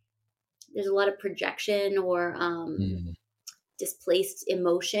like there's a lot of projection or mm, displaced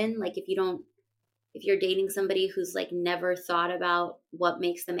emotion. Like if you're dating somebody who's like never thought about what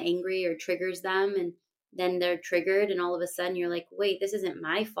makes them angry or triggers them, and then they're triggered, and all of a sudden you're like, wait, this isn't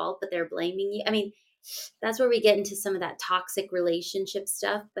my fault, but they're blaming you. I mean, that's where we get into some of that toxic relationship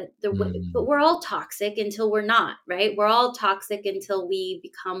stuff. But mm. we're all toxic until we're not, right? We're all toxic until we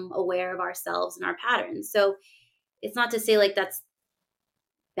become aware of ourselves and our patterns. So it's not to say like that's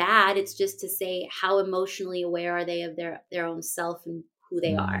bad. It's just to say, how emotionally aware are they of their own self and who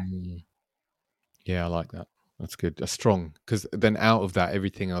they are. Mm. Yeah, I like that. That's good. That's strong, because then out of that,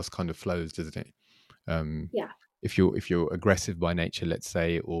 everything else kind of flows, doesn't it? Um, Yeah. if you're aggressive by nature, let's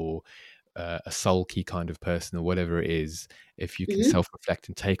say, or a sulky kind of person, or whatever it is, if you can Hmm. self-reflect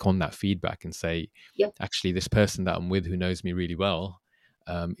and take on that feedback and say, Yep. actually, this person that I'm with, who knows me really well,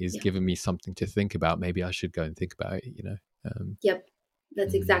 is Yep. giving me something to think about. Maybe I should go and think about it. Yep.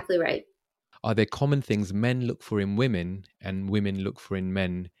 That's Mm. exactly right. Are there common things men look for in women and women look for in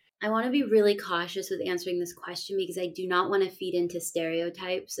men? I want to be really cautious with answering this question because I do not want to feed into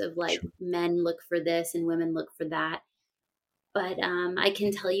stereotypes of like Sure. men look for this and women look for that. But I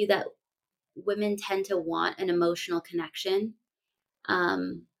can tell you that women tend to want an emotional connection.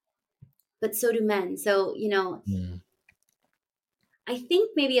 Um, but so do men. So, Mm. I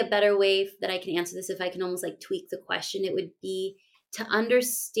think maybe a better way that I can answer this, if I can almost like tweak the question, it would be to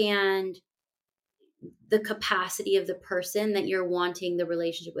understand the capacity of the person that you're wanting the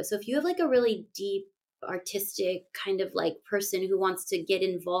relationship with. So if you have like a really deep artistic kind of like person who wants to get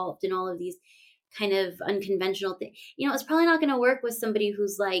involved in all of these kind of unconventional things, it's probably not going to work with somebody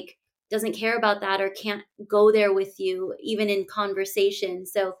who's like doesn't care about that or can't go there with you even in conversation.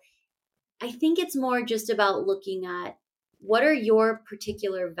 So I think it's more just about looking at what are your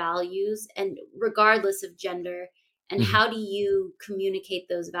particular values, and regardless of gender, and Mhm. how do you communicate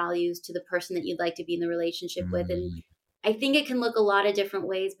those values to the person that you'd like to be in the relationship with. And Mm. I think it can look a lot of different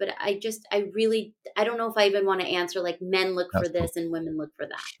ways, but I don't know if I even want to answer like men look for That's cool. this and women look for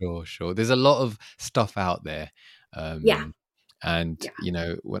that. Sure, sure. There's a lot of stuff out there, Yeah. um, and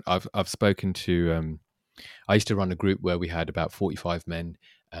Yeah. when I've spoken to, I used to run a group where we had about 45 men,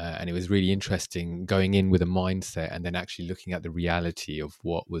 and it was really interesting going in with a mindset and then actually looking at the reality of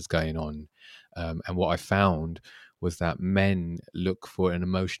what was going on. And what I found was that men look for an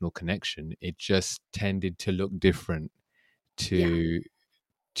emotional connection. It just tended to look different Yeah. to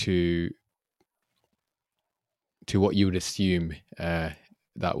to what you would assume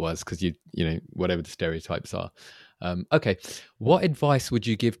that was, because whatever the stereotypes are. Okay, what advice would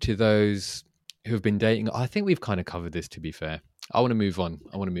you give to those who have been dating? I think we've kind of covered this, to be fair. I want to move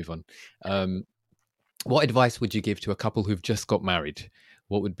on. Um, what advice would you give to a couple who've just got married?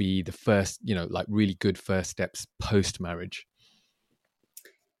 What would be the first, like really good first steps post marriage?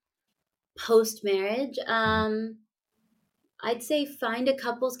 Post marriage, I'd say find a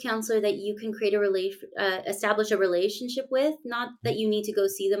couples counselor that you can create establish a relationship with. Not that you need to go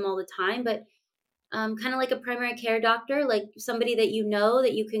see them all the time, but kind of like a primary care doctor, like somebody that you know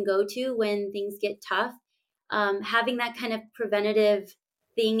that you can go to when things get tough. Having that kind of preventative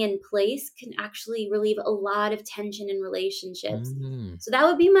thing in place can actually relieve a lot of tension in relationships. Mm, So that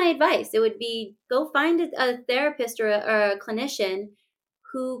would be my advice. It would be go find a therapist or a clinician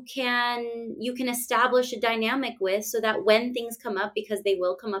who you can establish a dynamic with so that when things come up, because they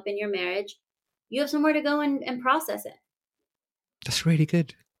will come up in your marriage, you have somewhere to go and process it. that's really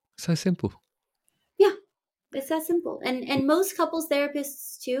good. So simple. Yeah, it's that simple. And most couples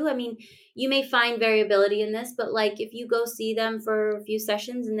therapists too. I mean, you may find variability in this, but like if you go see them for a few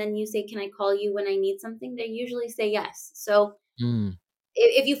sessions and then you say, "Can I call you when I need something?" They usually say yes. So Mm,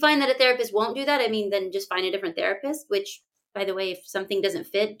 if you find that a therapist won't do that, I mean, then just find a different therapist, which by the way, if something doesn't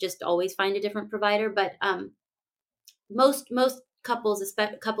fit, just always find a different provider. But most couples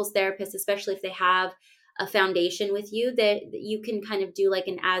therapists, especially if they have a foundation with you, that you can kind of do like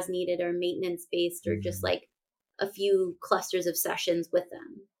an as needed or maintenance based or just mm. like a few clusters of sessions with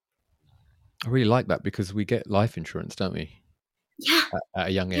them. I really like that because we get life insurance, don't we? Yeah, At a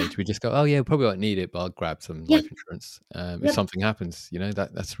young yeah, age, we just go, "Oh yeah, probably won't need it, but I'll grab some yeah, life insurance if yep, something happens."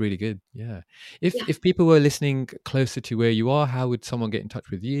 That's really good. Yeah. If yeah. if people were listening closer to where you are, how would someone get in touch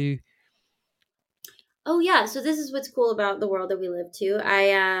with you? Oh yeah, so this is what's cool about the world that we live too. I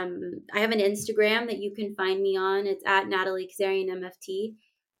have an Instagram that you can find me on. It's at Natalie Kazarian MFT.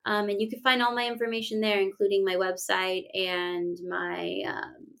 And you can find all my information there, including my website and my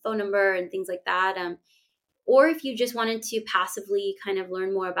phone number and things like that. Or if you just wanted to passively kind of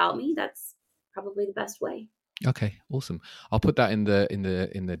learn more about me, that's probably the best way. Okay, awesome. I'll put that in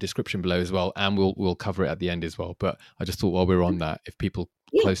the description below as well, and we'll cover it at the end as well. But I just thought while we're on that, if people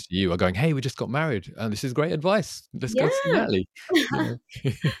Yeah. close to you are going, "Hey, we just got married, and this is great advice. Let's go see Yeah. Natalie." You know.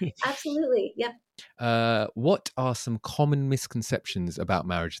 Absolutely. Yep. What are some common misconceptions about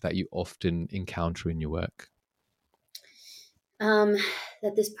marriage that you often encounter in your work? Um,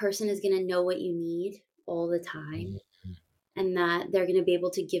 that this person is going to know what you need all the Mm, time and that they're going to be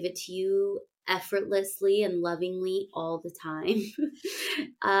able to give it to you effortlessly and lovingly all the time.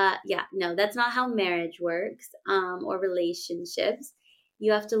 Yeah, no, that's not how marriage works, or relationships.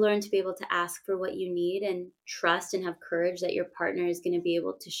 You have to learn to be able to ask for what you need and trust and have courage that your partner is going to be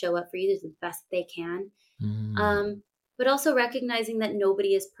able to show up for you the best they can. mm, Um, but also recognizing that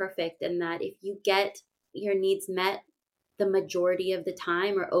nobody is perfect and that if you get your needs met the majority of the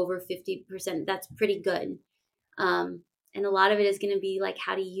time or over 50%, that's pretty good. Um, and a lot of it is going to be like,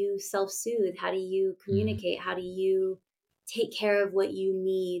 how do you self soothe? How do you mm, communicate? How do you take care of what you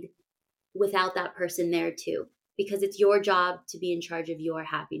need without that person there too? Because it's your job to be in charge of your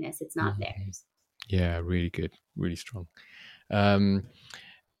happiness, it's not mm. theirs. Yeah, really good, really strong. Um,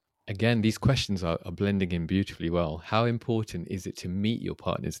 Again, these questions are blending in beautifully well. How important is it to meet your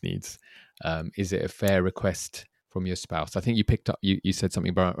partner's needs? Is it a fair request from your spouse? I think you picked up, you said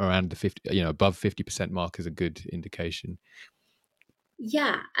something about around the 50, above 50% mark is a good indication.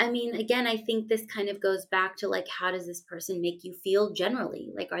 Yeah, I mean, again, I think this kind of goes back to like, how does this person make you feel generally?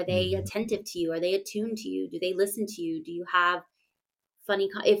 Like, are they Mm, attentive to you? Are they attuned to you? Do they listen to you? Do you have funny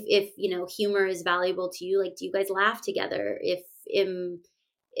if humor is valuable to you, like do you guys laugh together? If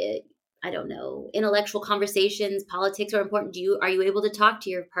it, I don't know, intellectual conversations, politics are important, are you able to talk to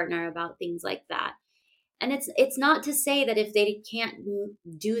your partner about things like that? And it's not to say that if they can't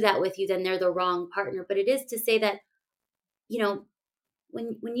do that with you then they're the wrong partner, but it is to say that you know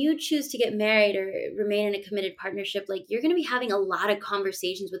when you choose to get married or remain in a committed partnership, like you're going to be having a lot of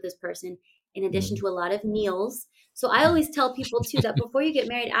conversations with this person in addition mm, to a lot of meals. So I mm, always tell people too that before you get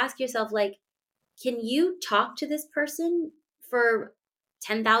married, ask yourself like, can you talk to this person for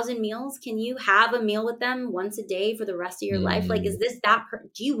 10,000 meals? Can you have a meal with them once a day for the rest of your life? Like, mm. is this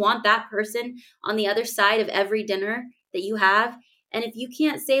do you want that person on the other side of every dinner that you have? And if you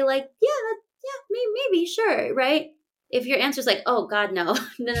can't say like, yeah, maybe, sure, right? If your answer is like, oh God, no,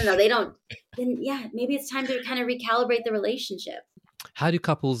 no, they don't, then yeah, maybe it's time to kind of recalibrate the relationship. How do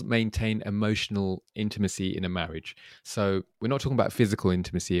couples maintain emotional intimacy in a marriage? So we're not talking about physical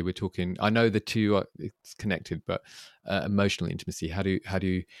intimacy. We're talking. I know the two are it's connected, but emotional intimacy. How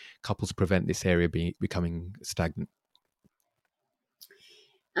do couples prevent this area becoming stagnant?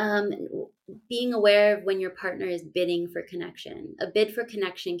 Um, Being aware of when your partner is bidding for connection. A bid for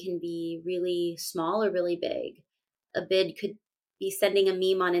connection can be really small or really big. A bid could be sending a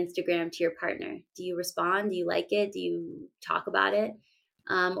meme on Instagram to your partner. Do you respond? Do you like it? Do you talk about it?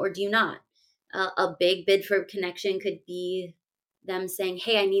 Or do you not? A big bid for connection could be them saying,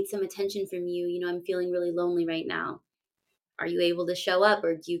 hey, I need some attention from you. You know, I'm feeling really lonely right now. Are you able to show up,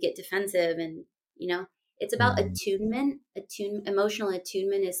 or do you get defensive? And, you know, it's about Mm, attunement. Emotional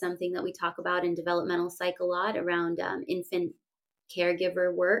attunement is something that we talk about in developmental psych a lot around infant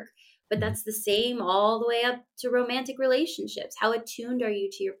caregiver work. But mm, that's the same all the way up to romantic relationships. How attuned are you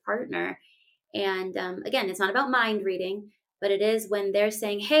to your partner? And again, it's not about mind reading, but it is when they're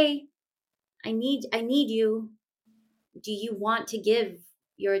saying, "Hey, I need you. Do you want to give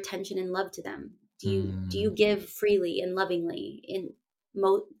your attention and love to them? Do you mm, give freely and lovingly in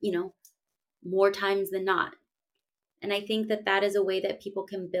more times than not?" And I think that that is a way that people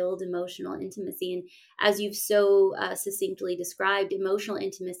can build emotional intimacy. And as you've so succinctly described, emotional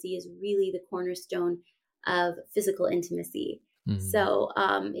intimacy is really the cornerstone of physical intimacy. mm, So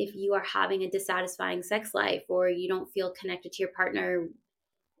if you are having a dissatisfying sex life, or you don't feel connected to your partner,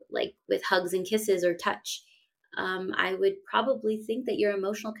 like with hugs and kisses or touch, I would probably think that your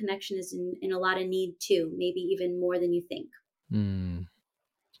emotional connection is in a lot of need too, maybe even more than you think. mm.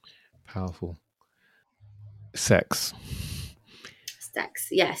 Powerful. Sex. Sex,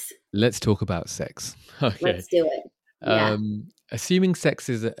 yes, Let's talk about sex. Okay. let's do it. Yeah. Assuming sex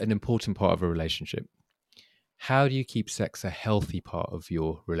is an important part of a relationship, how do you keep sex a healthy part of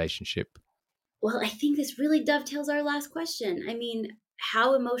your relationship? Well, I think this really dovetails our last question. I mean,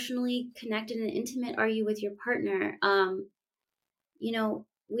 how emotionally connected and intimate are you with your partner?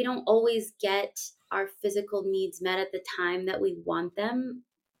 We don't always get our physical needs met at the time that we want them,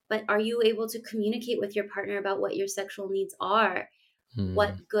 but are you able to communicate with your partner about what your sexual needs are, Mm,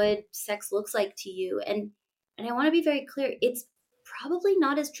 what good sex looks like to you? And I want to be very clear, it's probably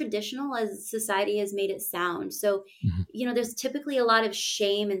not as traditional as society has made it sound. So, mhm, there's typically a lot of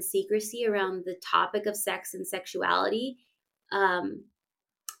shame and secrecy around the topic of sex and sexuality. Um,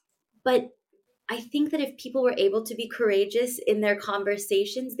 but I think that if people were able to be courageous in their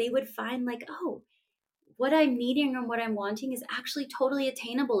conversations, they would find, like, oh, what I'm needing and what I'm wanting is actually totally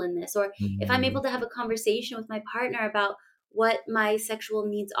attainable in this. Or if I'm mm, able to have a conversation with my partner about what my sexual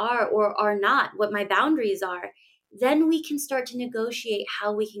needs are or are not, what my boundaries are, then we can start to negotiate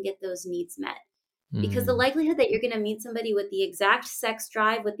how we can get those needs met. Because the mm, likelihood that you're going to meet somebody with the exact sex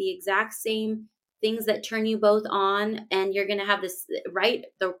drive, with the exact same things that turn you both on, and you're going to have this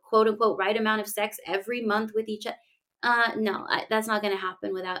the quote unquote right amount of sex every month with each other, no, that's not going to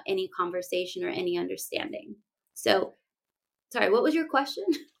happen without any conversation or any understanding. So, sorry, what was your question?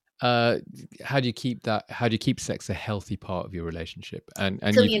 uh, how do you keep that? How do you keep sex a healthy part of your relationship? And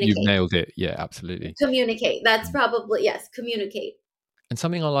you've Communicate. nailed it. Yeah, absolutely. Communicate. That's probably, yes, communicate. And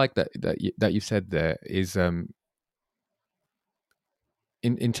something I like that you said there is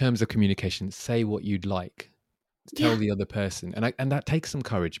in terms of communication, say what you'd like. Tell Yeah. the other person, and that takes some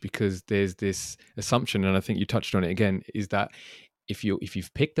courage, because there's this assumption, and I think you touched on it again, is that if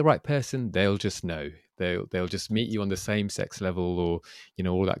you've picked the right person, they'll just know, they'll just meet you on the same sex level, or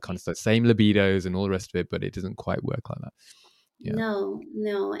all that kind of stuff, same libidos and all the rest of it, but it doesn't quite work like that. Yeah. No,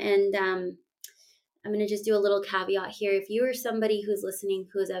 no. And I'm going to just do a little caveat here. If you are somebody who's listening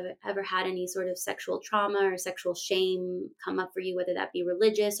who has ever had any sort of sexual trauma or sexual shame come up for you, whether that be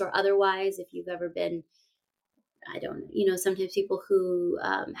religious or otherwise, if you've ever been, I don't, sometimes people who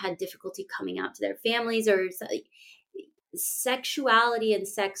had difficulty coming out to their families, or sexuality and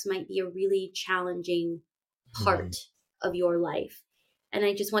sex might be a really challenging Mm, part of your life. And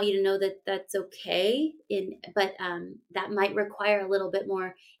I just want you to know that that's okay. But that might require a little bit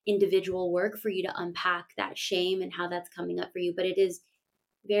more individual work for you to unpack that shame and how that's coming up for you. But it is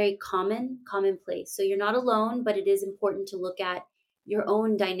very commonplace. So you're not alone, but it is important to look at your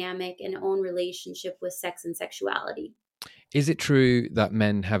own dynamic and own relationship with sex and sexuality. is it true that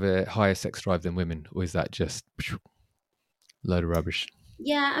men have a higher sex drive than women, or is that just load of rubbish?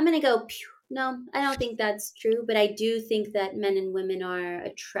 Yeah, I'm gonna go. Pew. No, I don't think that's true. But I do think that men and women are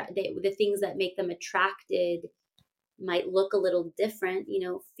the things that make them attracted might look a little different.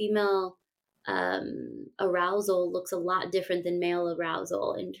 Female arousal looks a lot different than male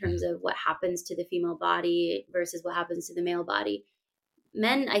arousal in terms Mm, of what happens to the female body versus what happens to the male body.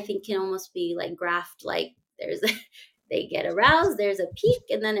 Men, I think, can almost be like graphed. Like there's, they get aroused, there's a peak,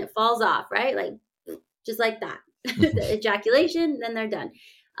 and then it falls off, right? Like just like that. The mhm, ejaculation, then they're done.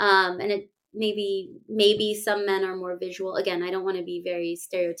 And it maybe some men are more visual. Again, I don't want to be very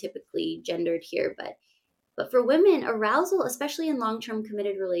stereotypically gendered here, but for women, arousal, especially in long-term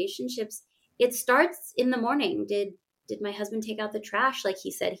committed relationships, it starts in the morning. Did my husband take out the trash like he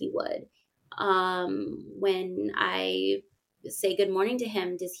said he would? When I say good morning to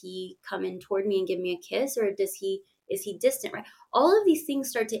him? Does he come in toward me and give me a kiss, or is he distant, right? All of these things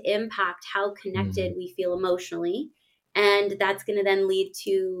start to impact how connected Mm, we feel emotionally, and that's going to then lead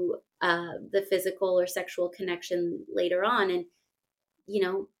to the physical or sexual connection later on. And you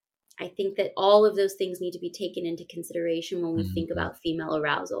know, I think that all of those things need to be taken into consideration when we think mm. about female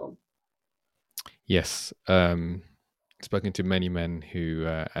arousal. Yes. Spoken to many men who,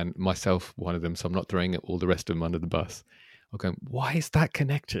 and myself one of them, so I'm not throwing all the rest of them under the bus. I'm going, why is that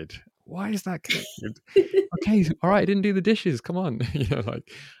connected? Why is that connected? Okay, all right, I didn't do the dishes. Come on, yeah,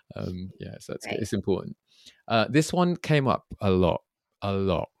 so Right. it's important. This one came up a lot, a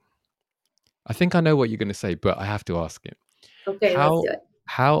lot. I think I know what you're going to say, but I have to ask it. Okay, let's How do it.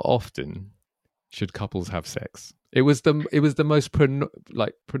 how often should couples have sex? It was the most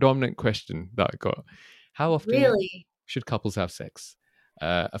predominant question that I got. How often Really? should couples have sex?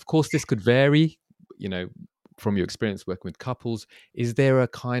 Of course, this could vary. You know, from your experience working with couples, is there a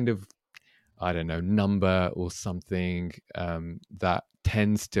kind of, I don't know, number or something that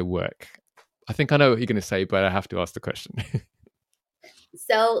tends to work? I think I know what you're going to say, but I have to ask the question.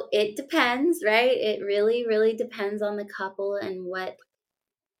 So it depends, right? It really, really depends on the couple and what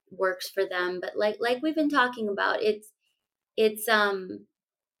works for them. But like we've been talking about, it's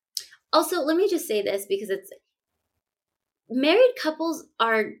also, let me just say this, because it's married couples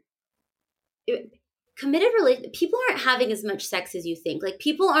are committed relate people aren't having as much sex as you think. Like,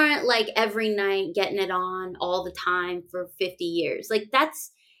 people aren't like every night getting it on all the time for 50 years. Like,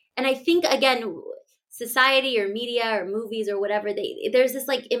 that's, and I think, again, society or media or movies or whatever, there's this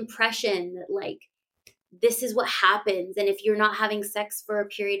like impression that like this is what happens. And if you're not having sex for a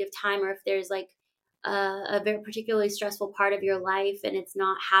period of time, or if there's like a very particularly stressful part of your life and it's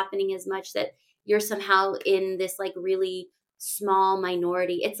not happening as much, that you're somehow in this like really small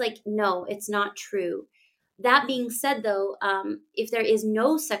minority. It's like, no, it's not true. That being said, though, if there is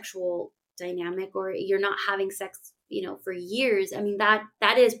no sexual dynamic, or you're not having sex, for years, I mean, that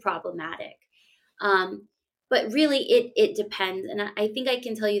is problematic. Um, but really, it depends. And I think I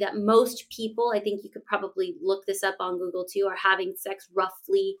can tell you that most people, I think you could probably look this up on Google too, are having sex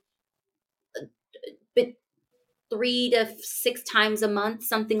roughly but 3 to 6 times a month,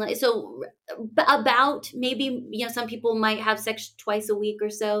 something like so. About, maybe, some people might have sex twice a week or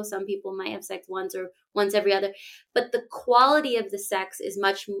so. Some people might have sex once, or once every other. But the quality of the sex is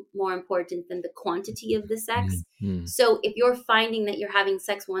much more important than the quantity of the sex. Mm, So if you're finding that you're having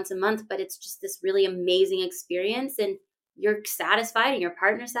sex once a month, but it's just this really amazing experience, and you're satisfied and your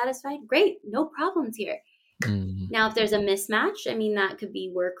partner's satisfied, great, no problems here. mm, Now, if there's a mismatch, I mean, that could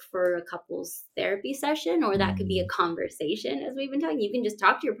be work for a couple's therapy session, or that could be a mm, conversation, as we've been talking. You can just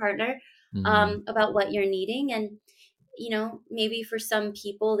talk to your partner mm. about what you're needing. And, maybe for some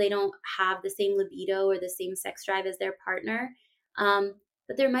people, they don't have the same libido or the same sex drive as their partner.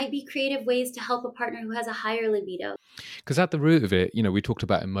 But there might be creative ways to help a partner who has a higher libido. Because at the root of it, we talked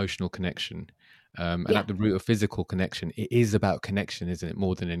about emotional connection. And Yeah. at the root of physical connection, it is about connection, isn't it?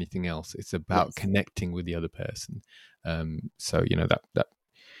 More than anything else, it's about Yes. connecting with the other person. So that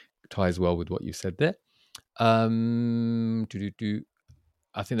ties well with what you said there.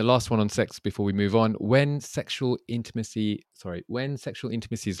 I think the last one on sex before we move on: when sexual intimacy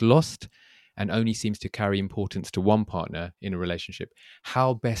is lost and only seems to carry importance to one partner in a relationship,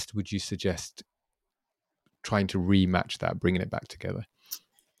 how best would you suggest trying to rematch that, bringing it back together?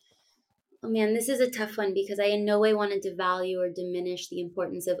 Oh man, this is a tough one, because I in no way want to devalue or diminish the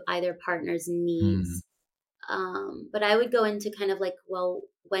importance of either partner's Mm, needs. But I would go into kind of like, well,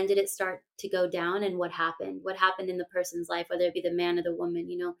 when did it start to go down, and what happened? What happened in the person's life, whether it be the man or the woman?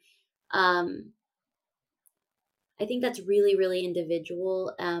 Um, I think that's really, really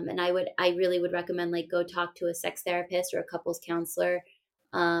individual. And I really would recommend, like, go talk to a sex therapist or a couples counselor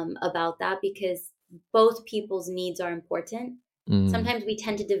about that, because both people's needs are important. mm, Sometimes we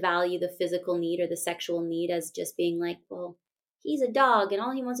tend to devalue the physical need or the sexual need as just being like, well, he's a dog and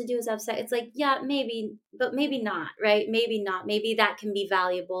all he wants to do is have sex. It's like, yeah, maybe, but maybe not, right? Maybe not. Maybe that can be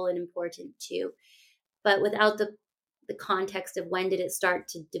valuable and important too. But without the context of when did it start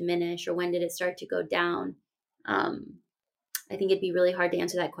to diminish, or when did it start to go down, um, I think it'd be really hard to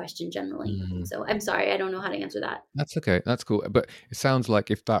answer that question generally. mm. So I'm sorry, I don't know how to answer that. That's okay. That's cool. But it sounds like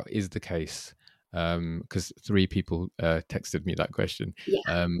if that is the case, because three people texted me that question,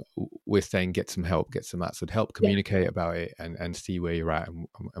 Yeah, we're saying get some help, get some answered help, yeah, communicate about it, and see where you're at,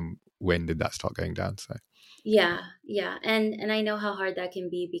 and when did that start going down. So, yeah, yeah. And I know how hard that can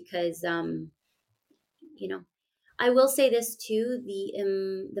be, because you know, I will say this too: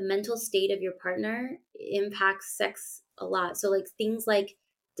 the mental state of your partner impacts sex a lot. So like things like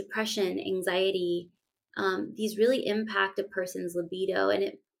depression, anxiety, these really impact a person's libido.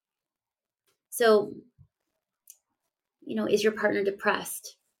 So, is your partner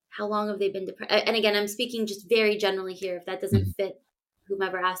depressed? How long have they been depressed? And again, I'm speaking just very generally here. If that doesn't Mhm. fit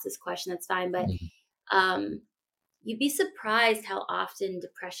whomever asked this question, that's fine. But Mhm. um, you'd be surprised how often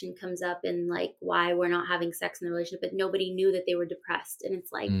depression comes up and like why we're not having sex in the relationship, but nobody knew that they were depressed. And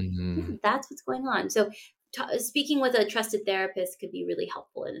it's like, yeah, Mhm. that's what's going on. So speaking with a trusted therapist could be really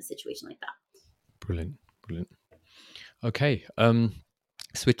helpful in a situation like that. Brilliant. Brilliant. Okay.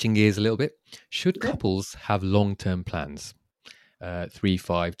 Switching gears a little bit. Should Okay. couples have long-term plans? 3,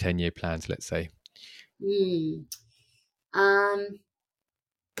 5, 10-year plans, let's say. Hmm. Um,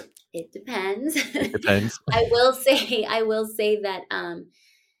 it depends. It depends. I will say that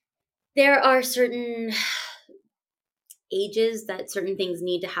there are certain ages that certain things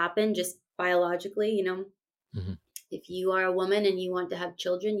need to happen just biologically. Mhm. If you are a woman and you want to have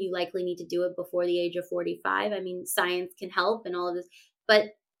children, you likely need to do it before the age of 45. I mean, science can help and all of this.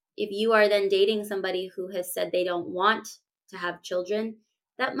 But if you are then dating somebody who has said they don't want to have children,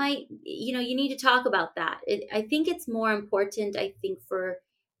 that might, you need to talk about that. I think it's more important, I think, for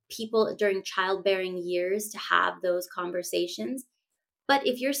people during childbearing years to have those conversations. But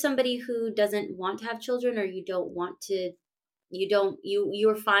if you're somebody who doesn't want to have children, or you don't want to,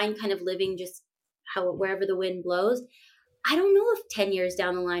 you're fine kind of living just wherever the wind blows. I don't know if 10 years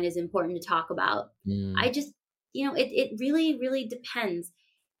down the line is important to talk about. I Mm. just, it really, really depends.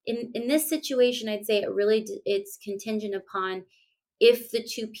 In this situation, I'd say it's contingent upon if the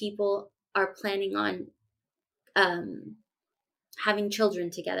two people are planning on um, having children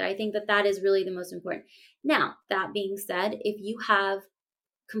together. I think that that is really the most important. Now, that being said, if you have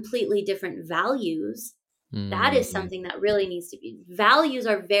completely different values, that is Mm. something that really needs to be. Values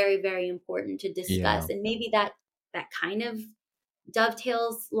are very, very important to Yeah. discuss, and maybe that kind of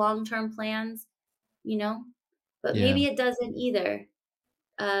dovetails long-term plans, you know, but Yeah. maybe it doesn't either.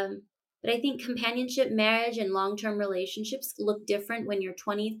 Um, but I think companionship, marriage, and long-term relationships look different when you're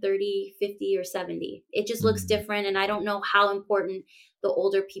 20, 30, 50, or 70. It just looks Mm. different. And I don't know how important the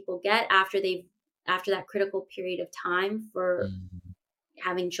older people get after that critical period of time for Mm.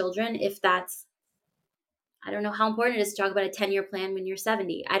 having children. If that's, I don't know how important it is to talk about a 10-year plan when you're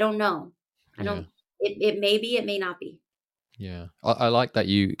 70. I don't know. I Yeah. don't, it may be, it may not be. Yeah, I like that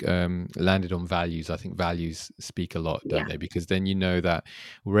you landed on values. I think values speak a lot, don't Yeah. they? Because then you know that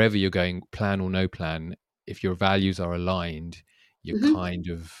wherever you're going, plan or no plan, if your values are aligned, you're Hmm. kind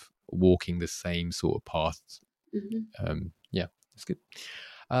of walking the same sort of paths. Hmm. Yeah, that's good.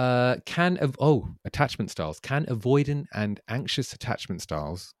 Attachment styles. Can avoidant and anxious attachment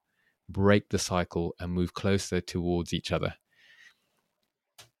styles break the cycle and move closer towards each other?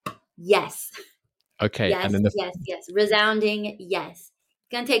 Yes. Okay, and Yes, then yes, yes. Resounding yes. It's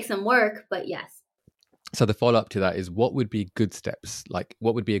gonna take some work, but yes. so the follow up to that is what would be good steps? Like,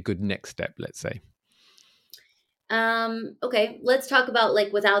 what would be a good next step? Let's say. Okay, let's talk about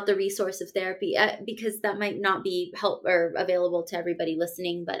like without the resource of therapy, because that might not be help or available to everybody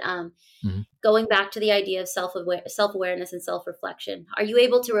listening. But Mhm. going back to the idea of self awareness and self reflection, are you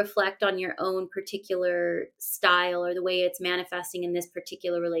able to reflect on your own particular style or the way it's manifesting in this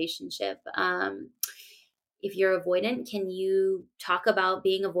particular relationship? If you're avoidant, can you talk about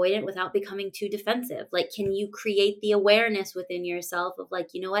being avoidant without becoming too defensive? Like, can you create the awareness within yourself of like,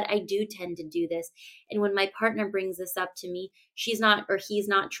 you know what, I do tend to do this. And when my partner brings this up to me, she's not or he's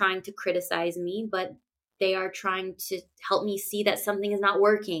not trying to criticize me, but they are trying to help me see that something is not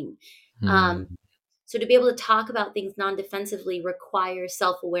working. Mm. Um, so to be able to talk about things non-defensively requires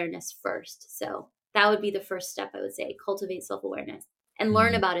self-awareness first. So that would be the first step, I would say. Cultivate self-awareness and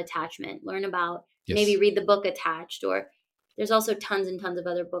learn Mm. about attachment. Learn about, maybe Yes. read the book Attached, or there's also tons and tons of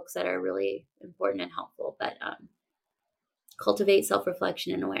other books that are really important and helpful. But cultivate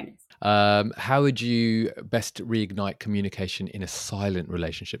self-reflection and awareness. How would you best reignite communication in a silent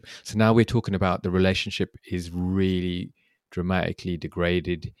relationship? So now we're talking about the relationship is really dramatically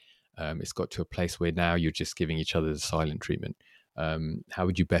degraded. It's got to a place where now you're just giving each other the silent treatment. How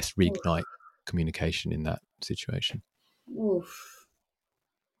would you best Oof. reignite communication in that situation? Oof.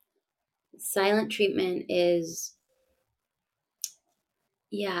 Silent treatment is,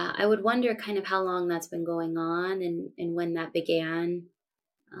 yeah, I would wonder kind of how long that's been going on, and when that began.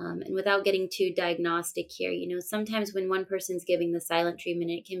 And without getting too diagnostic here, sometimes when one person's giving the silent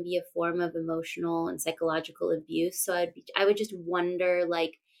treatment, it can be a form of emotional and psychological abuse. So I would just wonder,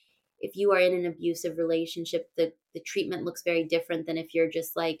 like, if you are in an abusive relationship, the treatment looks very different than if you're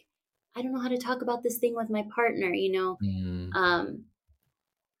just like, I don't know how to talk about this thing with my partner. Mm. Um,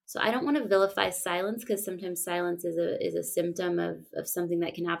 So I don't want to vilify silence, because sometimes silence is a symptom of something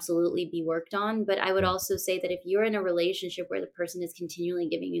that can absolutely be worked on. But I would Mm. also say that if you're in a relationship where the person is continually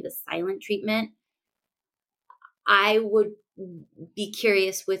giving you the silent treatment, I would be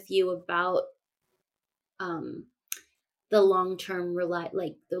curious with you about um, the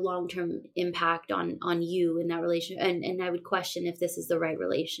the long term impact on you in that relationship, and I would question if this is the right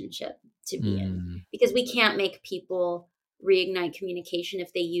relationship to be in, Mm. because we can't make people reignite communication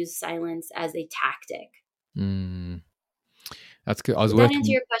if they use silence as a tactic. Mm. That's good. I was Did that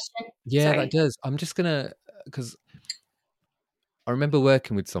answer working. your question? Yeah, that Sorry. does. I'm just gonna, because I remember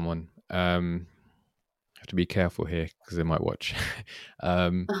working with someone. I have to be careful here because they might watch.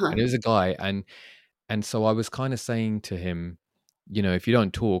 Uh-huh. And it was a guy, and so I was kind of saying to him, if you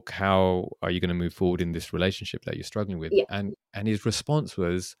don't talk, how are you going to move forward in this relationship that you're struggling with? Yeah. And his response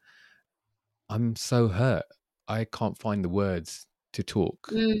was, "I'm so hurt. I can't find the words to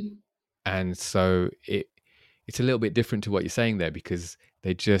talk." Mm, And so it's a little bit different to what you're saying there, because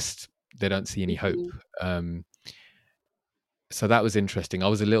they don't see any hope. mhm. Um, so that was interesting. I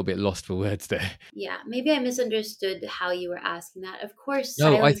was a little bit lost for words there. Yeah, maybe I misunderstood how you were asking that. Of course,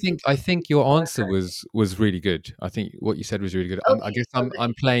 No, I silence can think I make think people your more answer hurt. was really good. I think what you said was really good. I Okay, guess I'm okay,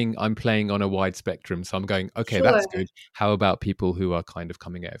 playing on a wide spectrum, so I'm going, okay, that's sure. good. How about people who are kind of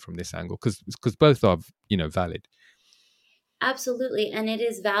coming at it from this angle? Because both are valid. Absolutely. And it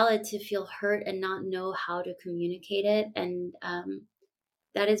is valid to feel hurt and not know how to communicate it. And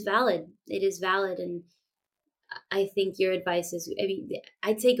that is valid. It is valid. And I think your advice is, I mean,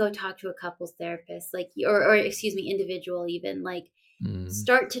 I'd say go talk to a couples therapist, like, or excuse me, individual, even, like, Mm,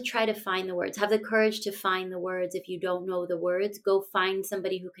 start to try to find the words, have the courage to find the words. If you don't know the words, go find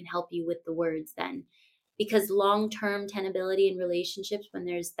somebody who can help you with the words then. Because long-term tenability in relationships, when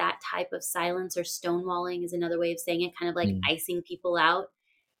there's that type of silence, or stonewalling is another way of saying it, kind of like mm, icing people out.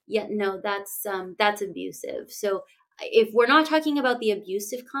 Yeah, no, that's abusive. So if we're not talking about the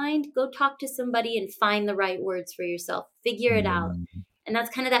abusive kind, go talk to somebody and find the right words for yourself. Figure it out. mm, And that's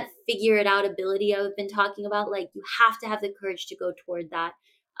kind of that figure it out ability I've been talking about. Like, you have to have the courage to go toward that.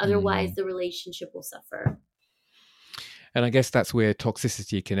 Otherwise, mm. the relationship will suffer. And I guess that's where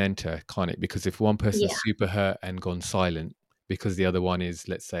toxicity can enter, can't it? Because if one person's Yeah, super hurt and gone silent because the other one is,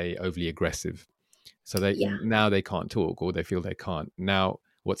 let's say, overly aggressive, so yeah, they can't talk, or they feel they can't. Now,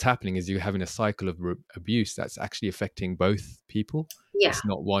 what's happening is you're having a cycle of abuse that's actually affecting both people. yeah. It's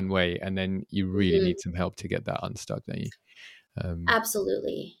not one way, and then you really Hmm. need some help to get that unstuck, don't you? Um,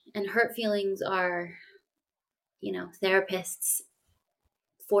 Absolutely. And hurt feelings are, therapists'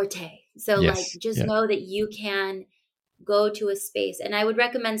 forte. So, like, yes, just yeah. know that you can go to a space, and I would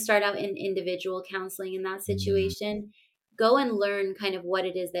recommend start out in individual counseling in that Mm, situation. Go and learn kind of what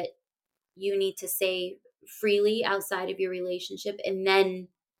it is that you need to say freely outside of your relationship, and then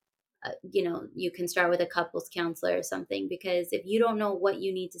you can start with a couples counselor or something, because if you don't know what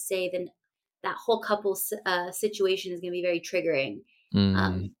you need to say, then that whole couples situation is going to be very triggering. mm,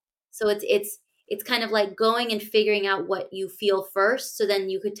 um, so it's kind of like going and figuring out what you feel first, so then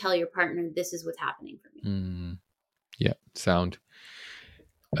you could tell your partner, this is what's happening for me. mm, yeah, sound.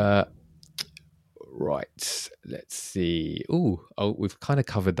 Uh, Right. Let's see. Oh, we've kind of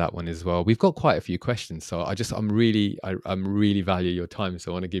covered that one as well. We've got quite a few questions, so I'm really value your time.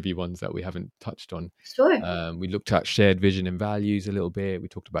 So I want to give you ones that we haven't touched on. Sure. We looked at shared vision and values a little bit. We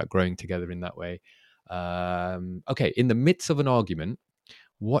talked about growing together in that way. Okay. In the midst of an argument,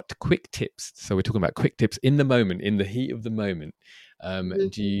 what quick tips? So we're talking about quick tips in the moment, in the heat of the moment. Do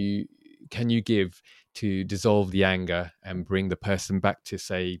Mhm. you Can you give to dissolve the anger and bring the person back to,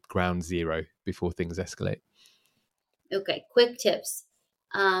 say, ground zero before things escalate? Okay, quick tips.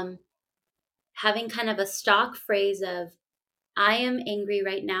 Um, Having kind of a stock phrase of, I am angry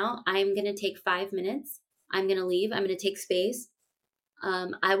right now. I'm going to take 5 minutes. I'm going to leave. I'm going to take space.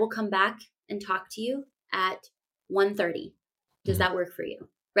 I will come back and talk to you at 1:30. Does Mhm, that work for you?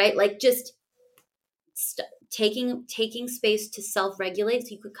 Right? Like, just taking space to self-regulate,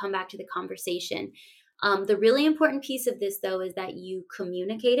 so you could come back to the conversation. The really important piece of this, though, is that you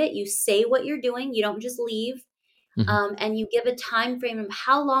communicate it. You say what you're doing. You don't just leave. mhm, And you give a time frame of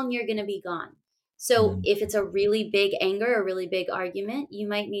how long you're going to be gone. So mhm, if it's a really big anger, a really big argument, you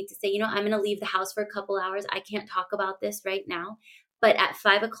might need to say, I'm going to leave the house for a couple hours. I can't talk about this right now, but at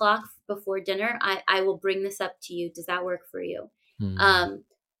 5 o'clock before dinner, I will bring this up to you. Does that work for you? mhm, Um,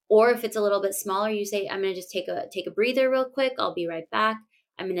 or if it's a little bit smaller, you say, I'm going to just take a breather real quick. I'll be right back.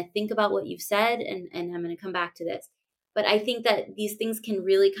 I'm going to think about what you've said, and I'm going to come back to this. But I think that these things can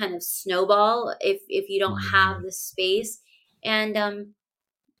really kind of snowball if you don't have mhm, the space. And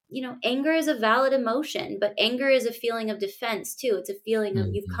anger is a valid emotion, but anger is a feeling of defense too. It's a feeling of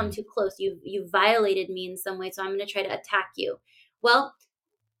you've come Mm-hmm. too close. You've violated me in some way, so I'm going to try to attack you. Well,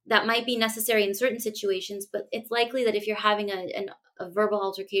 that might be necessary in certain situations, but it's likely that if you're having a verbal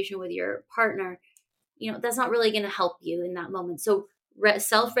altercation with your partner, that's not really going to help you in that moment. So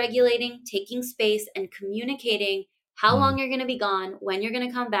self-regulating, taking space, and communicating how long you're going to be gone, when you're going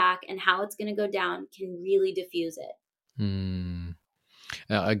to come back, and how it's going to go down can really diffuse it. Mm.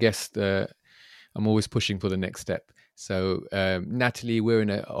 I guess I'm always pushing for the next step. So, Natalie, we're in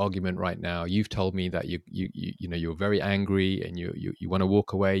an argument right now. You've told me that you're very angry and you want to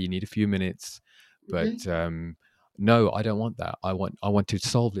walk away. You need a few minutes, but Mm-hmm. no, I don't want that. I want to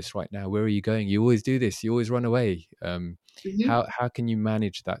solve this right now. Where are you going? You always do this. You always run away. Mm-hmm. How can you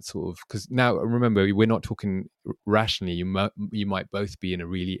manage that sort of? Because now, remember, we're not talking rationally. You might both be in a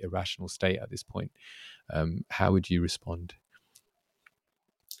really irrational state at this point. How would you respond?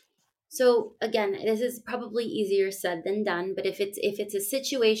 So again, this is probably easier said than done, but if it's a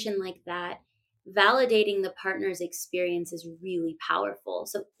situation like that, validating the partner's experience is really powerful.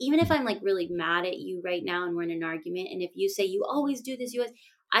 So even if I'm like really mad at you right now and we're in an argument, and if you say you always do this,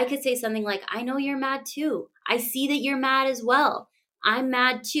 I could say something like, I know you're mad too. I see that you're mad as well. I'm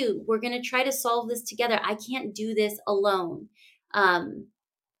mad too. We're going to try to solve this together. I can't do this alone. Um,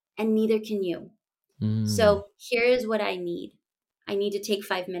 and neither can you. Mm, So here is what I need. I need to take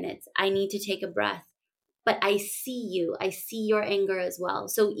 5 minutes. I need to take a breath. But I see you. I see your anger as well.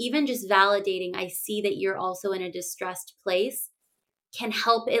 So even just validating, I see that you're also in a distressed place can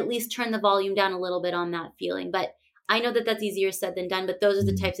help at least turn the volume down a little bit on that feeling. But I know that that's easier said than done, but those are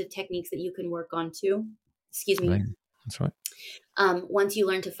the mm, types of techniques that you can work on too. Excuse right. me. That's right. Once you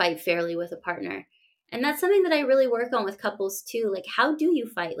learn to fight fairly with a partner. And that's something that I really work on with couples too. Like, how do you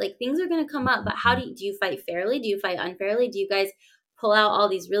fight? Like, things are going to come up, but how do you fight fairly? Do you fight unfairly? Do you guys pull out all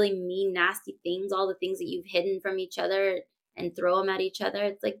these really mean, nasty things, all the things that you've hidden from each other and throw them at each other?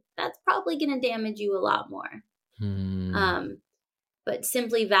 It's like, that's probably going to damage you a lot more. Mm, Um, but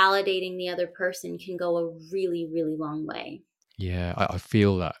simply validating the other person can go a really, really long way. yeah, I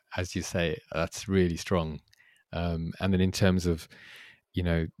feel that as you say it, that's really strong. And then in terms of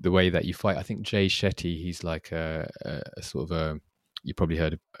the way that you fight, I think Jay Shetty, he's like a sort of a you probably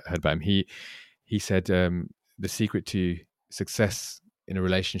heard about him. He said the secret to success in a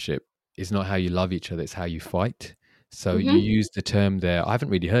relationship is not how you love each other; it's how you fight. So you Mm-hmm. use the term there. I haven't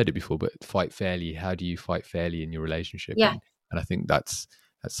really heard it before, but fight fairly. How do you fight fairly in your relationship? Yeah, And I think that's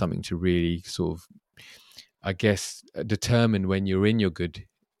something to really sort of, I guess, determine when you're in your good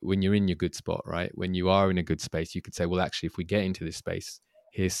spot, right? When you are in a good space, you could say, well, actually, if we get into this space,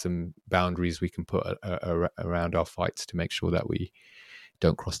 here's some boundaries we can put around our fights to make sure that we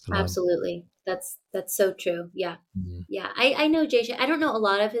don't cross the line. absolutely. That's so true. Yeah. Mm. Yeah, I know Jay. I don't know a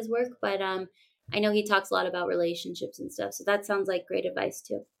lot of his work, but I know he talks a lot about relationships and stuff. So that sounds like great advice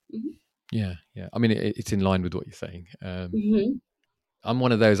too. Hmm. Yeah, yeah. I mean, it's in line with what you're saying. Hmm. I'm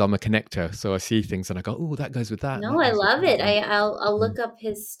one of those. I'm a connector, so I see things and I go, "Oh, that goes with that, and No, that I goes with love it. that." I'll Mm. look up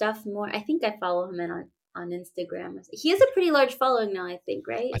his stuff more. I think I follow him on Instagram. He has a pretty large following now. I think,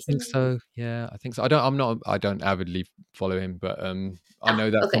 I right? think Something like that. so. Yeah, I think so. I don't avidly follow him, but I Ah, know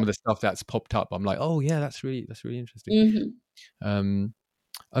that some okay. of the stuff that's popped up, I'm like, oh yeah, that's really interesting. Hmm. Um,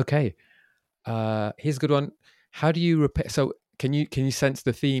 okay, here's a good one. How do you repair? So can you sense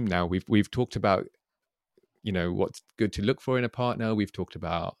the theme now? We've talked about what's good to look for in a partner. We've talked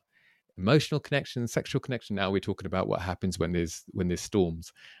about emotional connection, sexual connection. Now we're talking about what happens when there's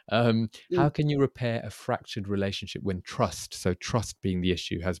storms. How Mm. can you repair a fractured relationship when trust being the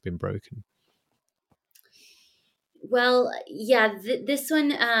issue has been broken? Well, yeah. This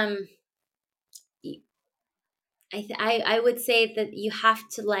one, I would say that you have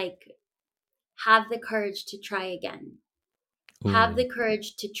to like have the courage to try again. Have Oh, the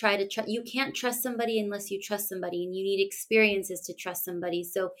courage to try to trust. You can't trust somebody unless you trust somebody, and you need experiences to trust somebody.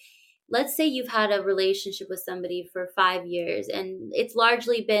 So let's say you've had a relationship with somebody for 5 years and it's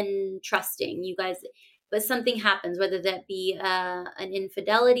largely been trusting you guys, but something happens, whether that be an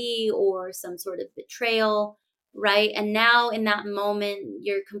infidelity or some sort of betrayal, right? And now in that moment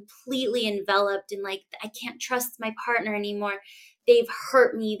you're completely enveloped in like, I can't trust my partner anymore. They've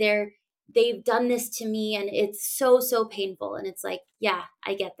hurt me. They've done this to me, and it's so painful. And it's like, yeah,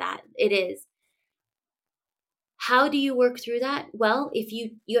 I get that, it is. How do you work through that? Well, if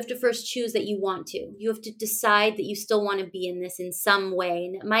you have to first choose that you want to. You have to decide that you still want to be in this in some way.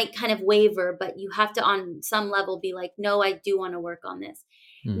 And it might kind of waver, but you have to on some level be like, no, I do want to work on this.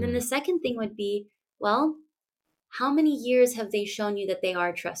 And then hmm. the second thing would be, well, how many years have they shown you that they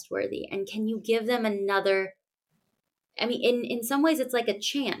are trustworthy? And can you give them I mean, in some ways, it's like a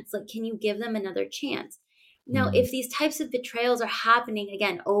chance. Like, can you give them another chance? Now, Mm, if these types of betrayals are happening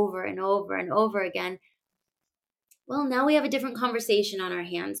again over and over and over again, well, now we have a different conversation on our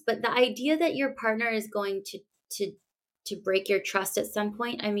hands. But the idea that your partner is going to to break your trust at some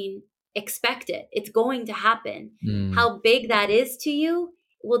point, I mean, expect it. It's going to happen. mm, How big that is to you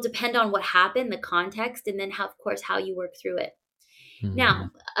will depend on what happened, the context, and then how, of course, how you work through it. mm,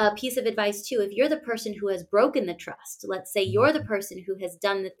 Now, a piece of advice too, if you're the person who has broken the trust, let's say you're the person who has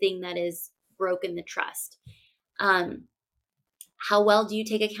done the thing that is broken the trust, um, how well do you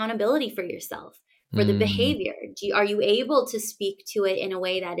take accountability for yourself, for the mm, behavior? Are you able to speak to it in a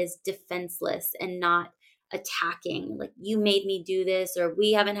way that is defenseless and not attacking? Like, you made me do this, or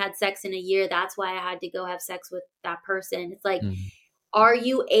we haven't had sex in a year. That's why I had to go have sex with that person. It's like, mm, are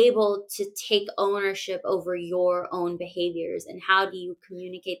you able to take ownership over your own behaviors, and how do you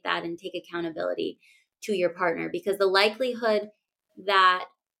communicate that and take accountability to your partner? Because the likelihood that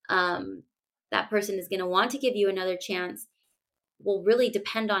um, that person is going to want to give you another chance will really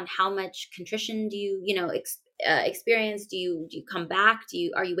depend on how much contrition do experience. Do you come back?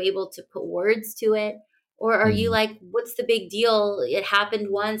 Are you able to put words to it, or are you mm, like, what's the big deal? It happened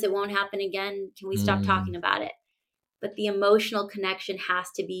once, it won't happen again. Can we stop mm, talking about it? But the emotional connection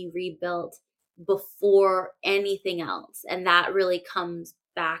has to be rebuilt before anything else. And that really comes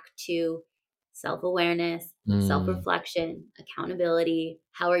back to self awareness, self mm. reflection, accountability.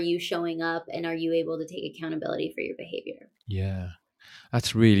 How are you showing up? And are you able to take accountability for your behavior? Yeah,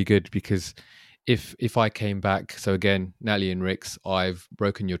 that's really good because if I came back, so again, Natalie and Rix, I've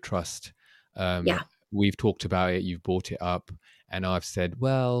broken your trust. Um, Yeah, we've talked about it, you've brought it up, and I've said,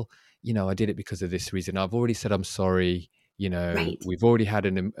 well, I did it because of this reason. I've already said I'm sorry. right. We've already had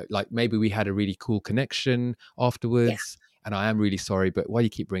like maybe we had a really cool connection Yeah. afterwards, and I am really sorry. But why do you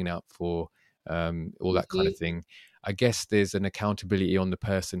keep bringing it up for all that kind of Hmm. thing? I guess there's an accountability on the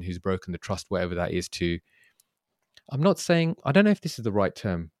person who's broken the trust, whatever that is, to I'm not saying, I don't know if this is the right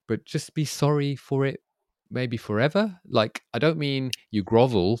term, but just be sorry for it maybe forever. Like, I don't mean you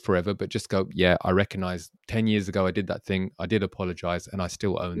grovel forever, but just go, yeah, I recognize 10 years ago I did that thing. I did apologize and I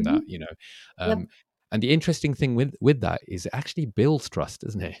still own that, Hmm. Um, Yep. and the interesting thing with that is it actually builds trust,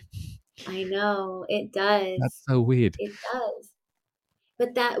 doesn't it? I know it That's does. so weird. It does.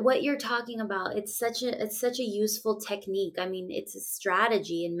 But that, what you're talking about, it's such a useful technique. I mean, it's a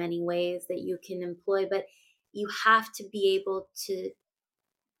strategy in many ways that you can employ, but you have to be able to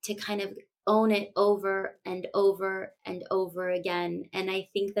kind of own it over and over and over again. And I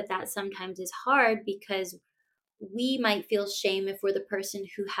think that that sometimes is hard because we might feel shame if we're the person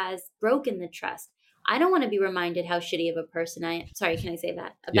who has broken the trust. I don't want to be reminded how shitty of a person I am. Sorry, can I say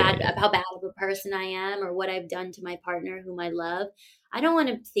that? Yeah, yeah. How bad of a person I am, or what I've done to my partner whom I love. I don't want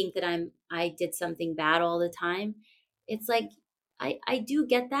to think that I did something bad all the time. It's like, I do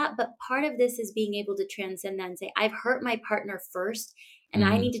get that, but part of this is being able to transcend that and say, I've hurt my partner first, and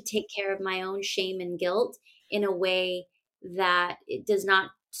I Mm, need to take care of my own shame and guilt in a way that it does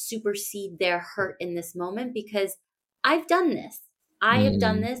not supersede their hurt in this moment, because I've done this. I have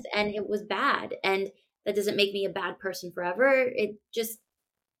done mm, this and it was bad. And that doesn't make me a bad person forever.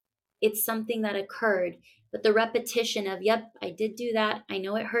 It's something that occurred. But the repetition of, yep, I did do that. I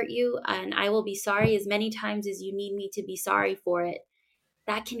know it hurt you, and I will be sorry as many times as you need me to be sorry for it.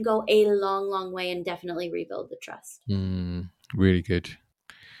 That can go a long, long way and definitely rebuild the trust. mm. Really good.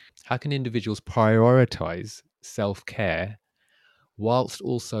 How can individuals prioritize self care whilst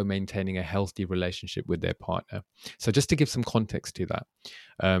also maintaining a healthy relationship with their partner? So, just to give some context to that,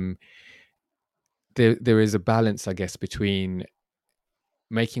 um, there is a balance, I guess, between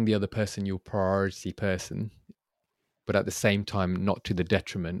making the other person your priority person, but at the same time, not to the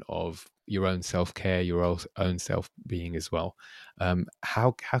detriment of your own self care, your own self being as well.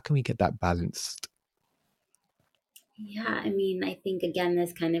 How can we get that balanced? Yeah, I mean, I think again,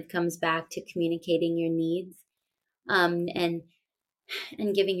 this kind of comes back to communicating your needs, um, and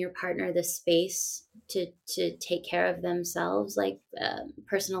and giving your partner the space to take care of themselves. Like,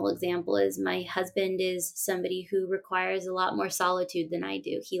 personal example is, my husband is somebody who requires a lot more solitude than I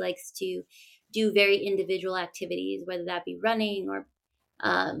do. He likes to do very individual activities, whether that be running or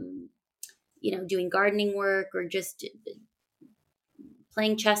um, doing gardening work, or just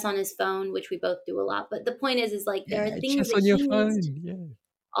playing chess on his phone, which we both do a lot. But the point is like, there are Yeah, things chess that on your he needs phone. Yeah.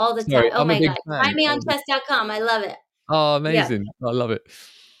 all the time. Sorry, Oh I'm a my big god, find fan. me on chess.com. I love it. Oh, Yeah. amazing! I love it.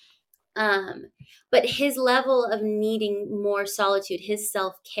 Um, but his level of needing more solitude, his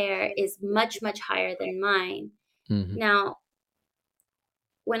self care is much, much higher than mine. Hmm. Now,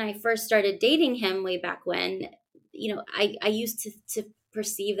 when I first started dating him way back when, I used to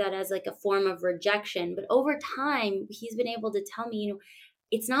perceive that as like a form of rejection. But over time, he's been able to tell me,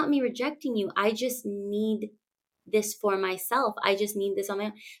 it's not me rejecting you. I just need this for myself. I just need this on my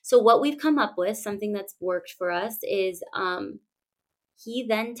own. So what we've come up with, something that's worked for us, is he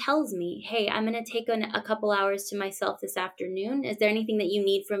then tells me, hey, I'm going to take a couple hours to myself this afternoon. Is there anything that you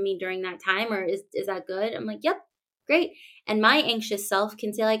need from me during that time? Or is that good? I'm like, yep, great. And my anxious self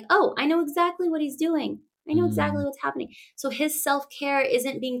can say like, oh, I know exactly what he's doing. I know exactly Mm, what's happening. So his self-care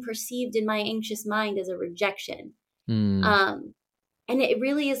isn't being perceived in my anxious mind as a rejection. mm, Um, and it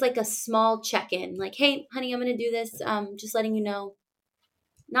really is like a small check-in, like, hey, honey, I'm going to do this. Just letting you know,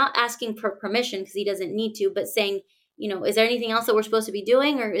 not asking for permission because he doesn't need to, but saying, is there anything else that we're supposed to be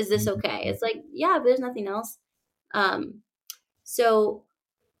doing, or is this okay? mm, It's like, yeah, but there's nothing else. Um, so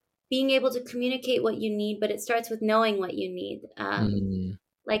being able to communicate what you need, but it starts with knowing what you need. mm,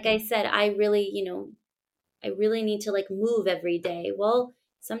 Like I said, I really need to like move every day. Well,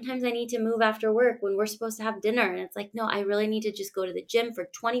 sometimes I need to move after work when we're supposed to have dinner. And it's like, no, I really need to just go to the gym for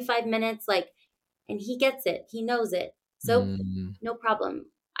 25 minutes. Like, and he gets it. He knows it. So mm, no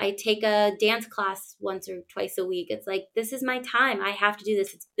problem. I take a dance class once or twice a week. It's like, this is my time. I have to do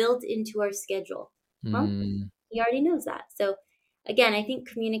this. It's built into our schedule. Well, mm. he already knows that. So again, I think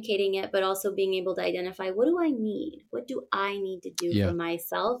communicating it, but also being able to identify, what do I need? What do I need to do for Yeah.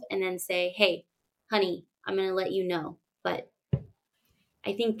 myself? And then say, hey, honey, I'm going to let you know. But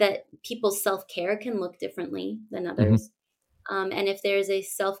I think that people's self care can look differently than Mhm. others. And if there's a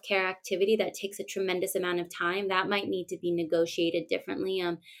self care activity that takes a tremendous amount of time, that might need to be negotiated differently.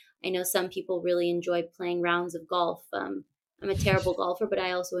 I know some people really enjoy playing rounds of golf. I'm a terrible golfer, but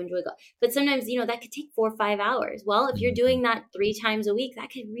I also enjoy golf. But sometimes, that could take 4 or 5 hours. Well, if you're Mm, doing that 3 times a week,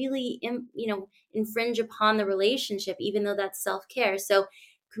 that could really, infringe upon the relationship, even though that's self care. So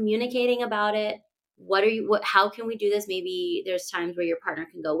communicating about it, how can we do this? Maybe there's times where your partner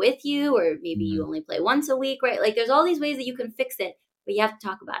can go with you, or maybe you mm. only play once a week, right? Like there's all these ways that you can fix it, but you have to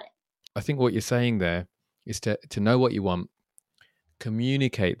talk about it. I think what you're saying there is to know what you want,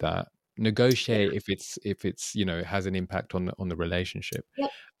 communicate that, Yeah. negotiate if it's has an impact on the relationship.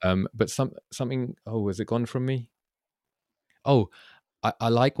 Yep. But something. Oh, has it gone from me? Oh, I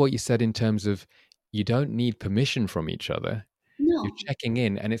like what you said in terms of you don't need permission from each other. You're No. checking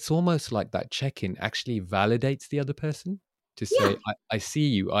in, and it's almost like that check-in actually validates the other person to say, Yeah. I see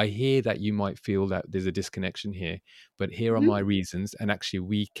you, I hear that you might feel that there's a disconnection here, but here are my Hmm. reasons, and actually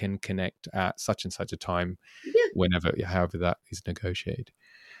we can connect at such and such a time, Yeah. whenever, however that is negotiated.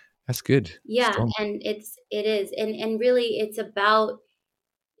 That's good. Yeah. Strong. And it is. And really it's about,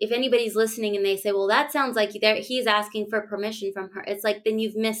 if anybody's listening and they say, well, that sounds like he's asking for permission from her. It's like, then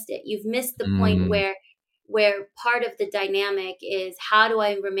you've missed it. You've missed the point Mm, where part of the dynamic is, how do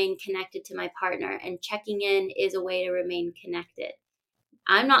I remain connected to my partner? And checking in is a way to remain connected.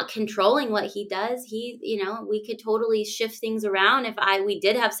 I'm not controlling what he does. We could totally shift things around if we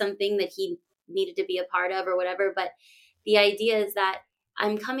did have something that he needed to be a part of or whatever. But the idea is that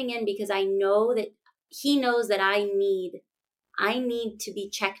I'm coming in because I know that he knows that I need to be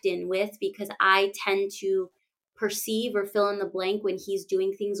checked in with, because I tend to perceive or fill in the blank when he's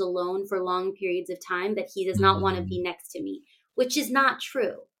doing things alone for long periods of time, that he does not want to mm, be next to me, which is not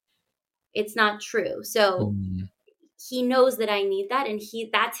true. It's not true. So mm, he knows that I need that, and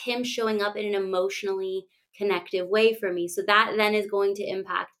that's him showing up in an emotionally connective way for me. So that then is going to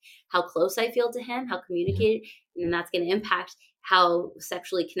impact how close I feel to him, how mhm, communicated, and then that's going to impact how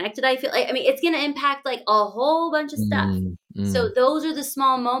sexually connected I feel. I mean, it's going to impact like a whole bunch of stuff. mm, So mm. those are the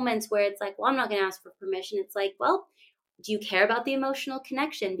small moments where it's like, well, I'm not going to ask for permission. It's like, well, do you care about the emotional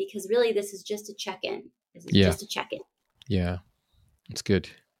connection? Because really, this is just a check-in. This is Yeah, just a check-in. yeah, it's good,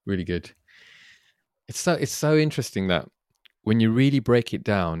 really good. It's so interesting that when you really break it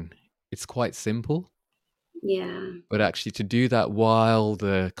down, it's quite simple. Yeah, But actually, to do that while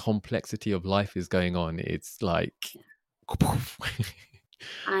the complexity of life is going on, it's like,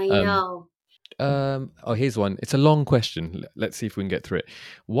 I um, know. oh, here's one. It's a long question. Let's see if we can get through it.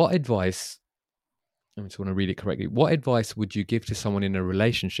 What advice? I just want to read it correctly. What advice would you give to someone in a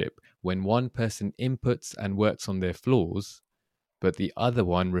relationship when one person inputs and works on their flaws, but the other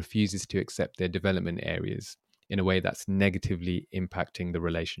one refuses to accept their development areas in a way that's negatively impacting the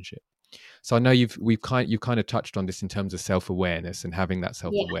relationship? So I know you've kind of touched on this in terms of self-awareness and having that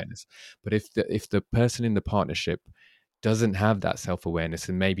Yeah, self-awareness. But if the person in the partnership doesn't have that self-awareness,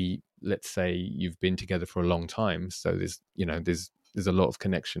 and maybe let's say you've been together for a long time, so there's a lot of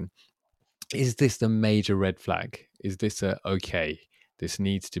connection. Is this a major red flag? Is this a okay? This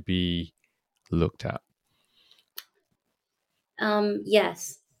needs to be looked at.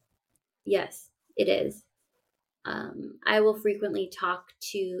 yes. Yes, it is. I will frequently talk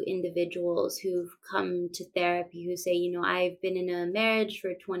to individuals who've come to therapy who say, I've been in a marriage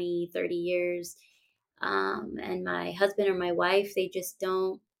for 20, 30 years. And my husband or my wife, they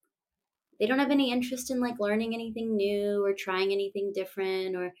don't have any interest in like learning anything new or trying anything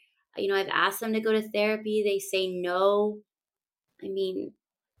different. Or, I've asked them to go to therapy. They say no. I mean,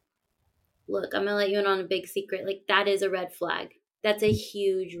 look, I'm going to let you in on a big secret. Like, that is a red flag. That's a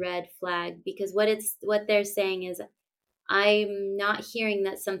huge red flag, because what they're saying is, I'm not hearing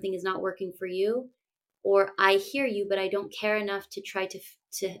that something is not working for you, or I hear you, but I don't care enough to try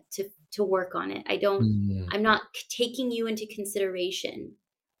to work on it. Mm. I'm not taking you into consideration.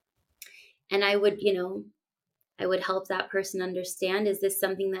 And I would help that person understand, is this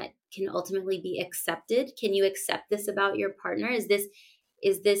something that can ultimately be accepted? Can you accept this about your partner? Is this,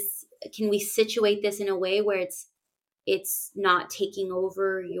 can we situate this in a way where it's not taking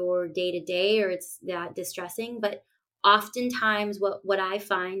over your day to day, or it's that distressing? But oftentimes what I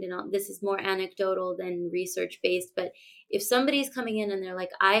find, and this is more anecdotal than research based, but if somebody's coming in and they're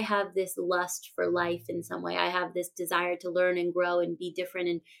like, I have this lust for life in some way, I have this desire to learn and grow and be different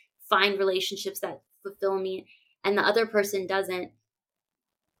and find relationships that fulfill me, and the other person doesn't,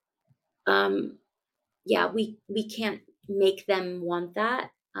 um yeah, we can't make them want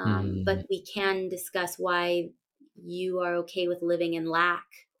that. Mm. But we can discuss why you are okay with living in lack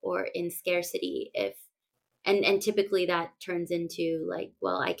or in scarcity, if and typically that turns into like,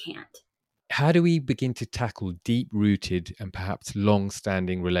 well, I can't. How do we begin to tackle deep rooted and perhaps long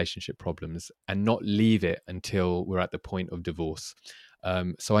standing relationship problems and not leave it until we're at the point of divorce?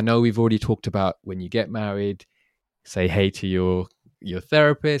 So I know we've already talked about when you get married, say hey to your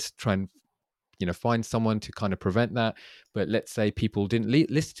therapist, try and find someone to kind of prevent that. But let's say people didn't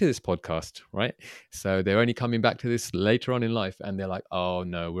listen to this podcast, right? So they're only coming back to this later on in life, and they're like, oh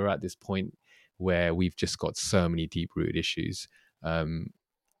no, we're at this point where we've just got so many deep rooted issues. Um,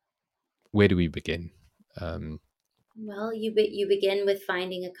 where do we begin? Um, Well, you begin with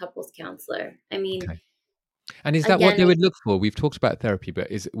finding a couples counselor. I mean, okay. And is that what again, they would look for? We've talked about therapy, but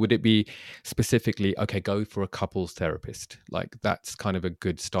would it be specifically, okay, go for a couples therapist? Like that's kind of a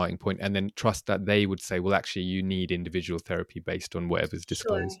good starting point, and then trust that they would say, well, actually, you need individual therapy based on whatever's sure.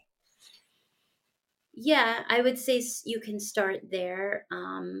 disclosed. Yeah, I would say you can start there.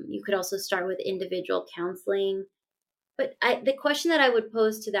 You could also start with individual counseling. But the question that I would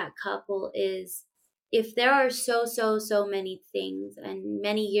pose to that couple is, if there are so many things and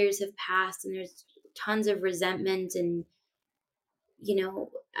many years have passed and there's tons of resentment, and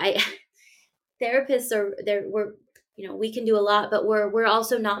I therapists are there, we can do a lot, but we're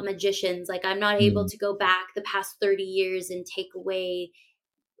also not magicians. Like, I'm not able Mm. to go back the past 30 years and take away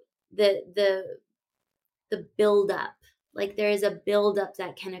the the buildup. Like, there is a buildup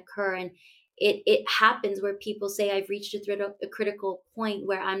that can occur, and it happens where people say, I've reached a critical point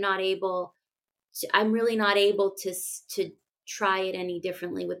where I'm really not able to try it any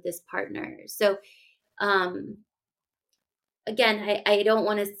differently with this partner. So, um, again, I don't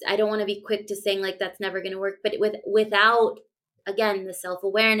want to be quick to saying like that's never going to work, but without, again, the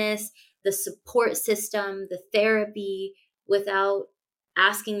self-awareness, the support system, the therapy, without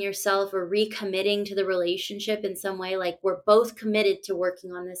asking yourself or recommitting to the relationship in some way, like we're both committed to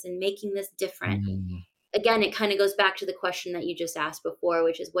working on this and making this different. Mm. Again, it kind of goes back to the question that you just asked before,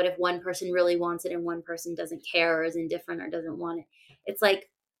 which is, what if one person really wants it and one person doesn't care or is indifferent or doesn't want it? It's like,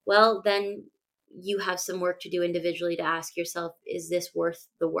 well, then you have some work to do individually to ask yourself, is this worth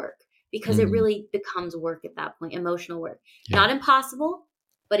the work? Because it Mm. really becomes work at that point, emotional work. Yeah. Not impossible,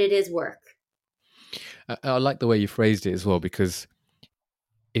 but it is work. I like the way you phrased it as well, because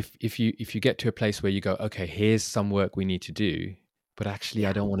if you get to a place where you go, okay, here's some work we need to do, but actually I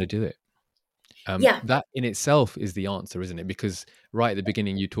Yeah. don't want to do it. Yeah. That in itself is the answer, isn't it? Because right at the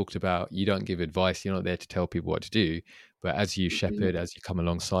beginning, you talked about you don't give advice, you're not there to tell people what to do. But as you Mhm. shepherd, as you come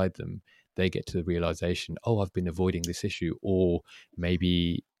alongside them, they get to the realization, oh, I've been avoiding this issue, or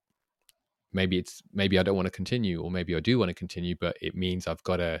maybe maybe I don't want to continue, or maybe I do want to continue, but it means I've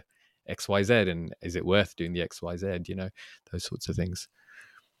got a XYZ, and is it worth doing the XYZ? Those sorts of things.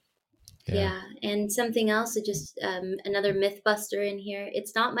 Yeah. Yeah, and something else, just another myth buster in here.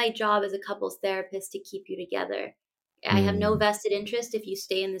 It's not my job as a couples therapist to keep you together. I have no Mm. vested interest if you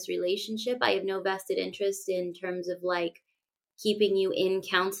stay in this relationship. I have no vested interest in terms of like keeping you in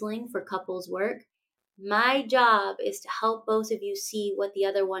counseling for couples work. My job is to help both of you see what the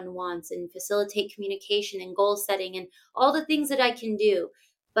other one wants and facilitate communication and goal setting and all the things that I can do.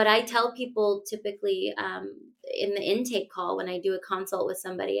 But I tell people typically, in the intake call when I do a consult with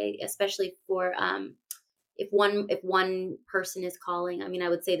somebody, especially for if one person is calling. I mean, I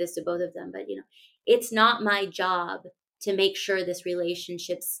would say this to both of them, but it's not my job to make sure this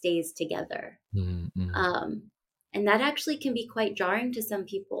relationship stays together. Mm-hmm. Um, and that actually can be quite jarring to some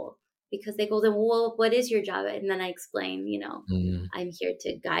people because they go, then, well, what is your job? And then I explain, I'm here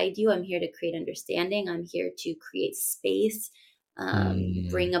to guide you. I'm here to create understanding. I'm here to create space, Mm-hmm.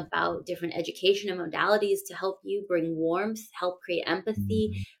 bring about different education and modalities to help you bring warmth, help create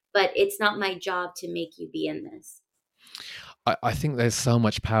empathy. Mm-hmm. But it's not my job to make you be in this. I think there's so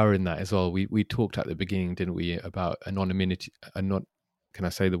much power in that as well. We talked at the beginning, didn't we, about anonymity? Can I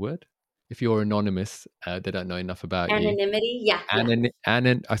say the word? If you're anonymous, they don't know enough about you. Anonymity. Yeah.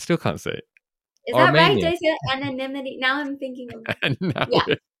 Yeah. I still can't say it. Is that right? Did Armenia. I say that? Anonymity? Now I'm thinking of, And now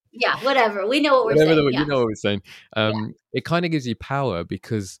yeah. Yeah. Whatever. We know what we're whatever saying. you know Yes. what we're saying. Yeah. It kind of gives you power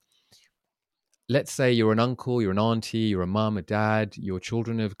because let's say you're an uncle, you're an auntie, you're a mom, a dad, your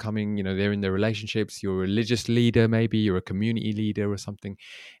children are coming, they're in their relationships, you're a religious leader, maybe you're a community leader or something,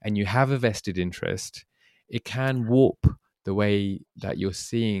 and you have a vested interest, it can warp the way that you're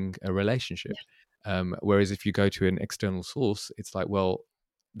seeing a relationship. Whereas if you go to an external source, it's like, well,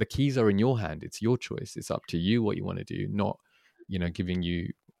 the keys are in your hand. It's your choice. It's up to you what you want to do, not, giving you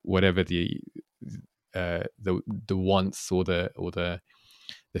whatever the wants or the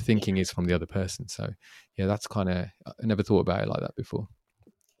thinking Yeah. is from the other person. So yeah, that's kind of, I never thought about it like that before.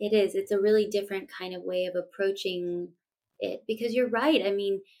 It is. It's a really different kind of way of approaching it because you're right. I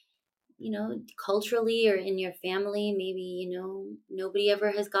mean, culturally or in your family, maybe, nobody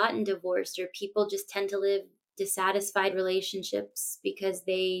ever has gotten divorced, or people just tend to live dissatisfied relationships because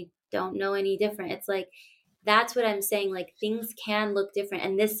they don't know any different. It's like, that's what I'm saying. Like, things can look different.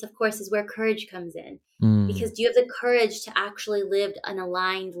 And this, of course, is where courage comes in. Mm, Because do you have the courage to actually live an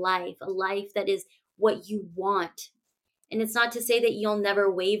aligned life, a life that is what you want? And it's not to say that you'll never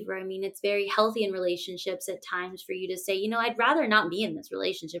waver. I mean, it's very healthy in relationships at times for you to say, I'd rather not be in this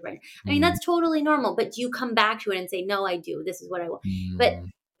relationship right now. I mean, mm, that's totally normal. But do you come back to it and say, no, I do. This is what I want. But mm,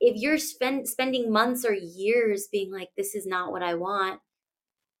 if you're spending months or years being like, this is not what I want,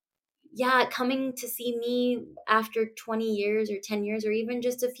 yeah, coming to see me after 20 years or 10 years or even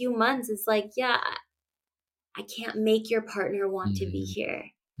just a few months, it's like, yeah, I can't make your partner want to be mm, here.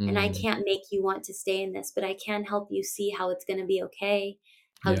 And I mm. can't make you want to stay in this, but I can help you see how it's going to be okay,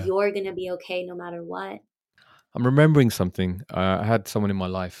 how Yeah. you're going to be okay no matter what. I'm remembering something. I had someone in my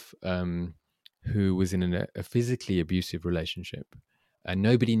life who was in a physically abusive relationship, and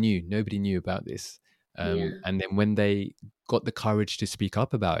nobody knew about this. Yeah. And then when they got the courage to speak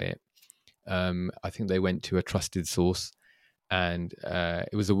up about it, I think they went to a trusted source, and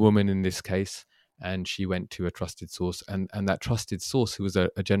it was a woman in this case, and she went to a trusted source, and that trusted source, who was a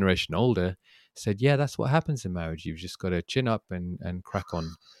generation older, said, yeah, that's what happens in marriage. You've just got to chin up and crack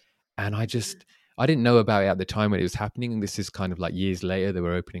on. And I didn't know about it at the time when it was happening, and this is kind of like years later they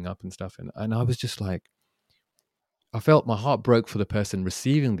were opening up and stuff, and I was just like, I felt my heart broke for the person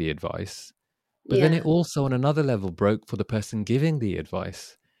receiving the advice, but then it Yeah. also on another level broke for the person giving the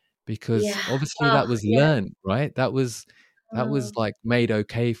advice, because Yeah. obviously Oh, that was yeah. learned, right? That was Oh, like made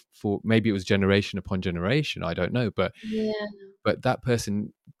okay for, maybe it was generation upon generation, I don't know, yeah. but that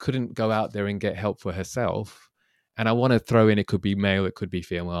person couldn't go out there and get help for herself. And I want to throw in, it could be male, it could be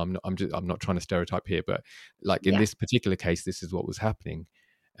female. I'm not trying to stereotype here, but like in Yeah. this particular case, this is what was happening.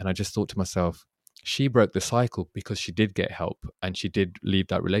 And I just thought to myself, she broke the cycle because she did get help and she did leave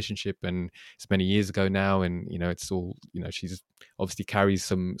that relationship, and it's many years ago now, and it's all, she's obviously carries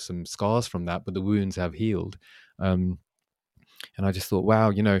some scars from that, but the wounds have healed. And I just thought,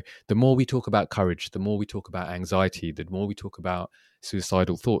 wow, the more we talk about courage, the more we talk about anxiety, the more we talk about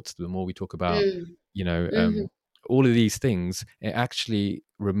suicidal thoughts, the more we talk about, Mm. you know, Hmm. um, all of these things, it actually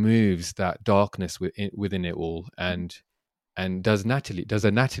removes that darkness within it all. And does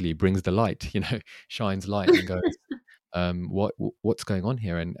a Natalie brings the light, shines light and goes, what's going on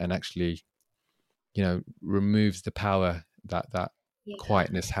here? And actually, removes the power that Yeah.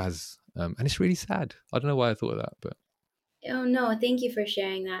 quietness has. And it's really sad. I don't know why I thought of that, but Oh, no. Thank you for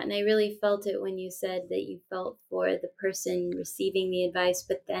sharing that. And I really felt it when you said that you felt for the person receiving the advice,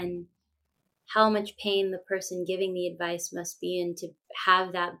 but then how much pain the person giving the advice must be in to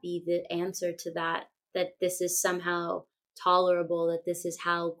have that be the answer to that this is somehow tolerable, that this is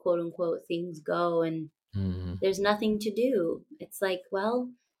how quote unquote things go, and mm, there's nothing to do. It's like,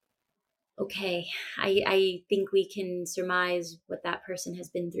 well, okay, I think we can surmise what that person has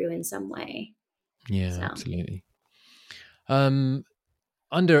been through in some way. yeah, So, absolutely. Um,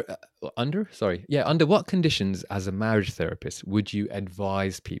 under what conditions as a marriage therapist would you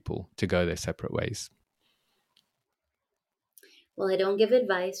advise people to go their separate ways? well, I don't give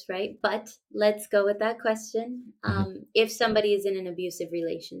advice, right? But let's go with that question. Hmm. If somebody is in an abusive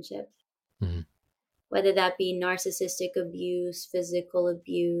relationship, Hmm. whether that be narcissistic abuse, physical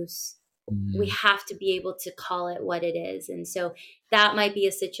abuse. We Mm. have to be able to call it what it is. And so that might be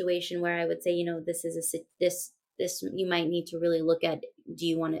a situation where I would say, this is this you might need to really look at. Do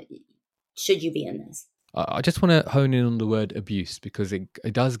you want to? Should you be in this? I just want to hone in on the word abuse because it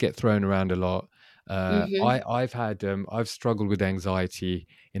does get thrown around a lot. Mm-hmm. I've struggled with anxiety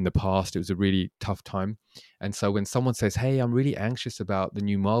in the past. It was a really tough time, and so when someone says, "Hey, I'm really anxious about the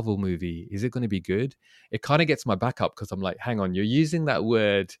new Marvel movie. Is it going to be good?" It kind of gets my back up because I'm like, "Hang on, you're using that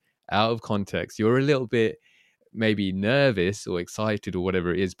word out of context. You're a little bit maybe nervous or excited or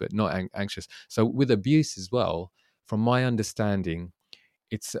whatever it is, but not anxious." So with abuse as well, from my understanding,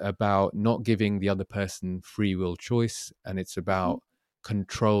 it's about not giving the other person free will choice, and it's Mm-hmm. about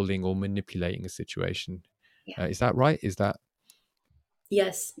controlling or manipulating a situation. Yeah. Is that right? Is that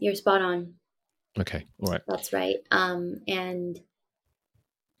Yes, you're spot on. okay? All right. That's right.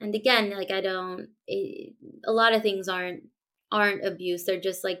 And again, like a lot of things aren't abuse. They're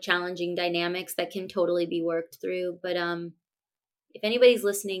just like challenging dynamics that can totally be worked through. But if anybody's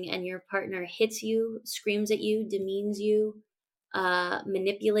listening and your partner hits you, screams at you, demeans you,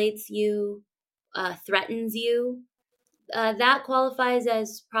 manipulates you, threatens you, that qualifies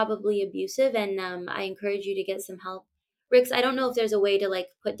as probably abusive. And I encourage you to get some help. Rix, I don't know if there's a way to like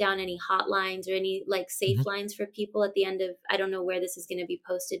put down any hotlines or any like safe Mhm. lines for people at the end of, I don't know where this is going to be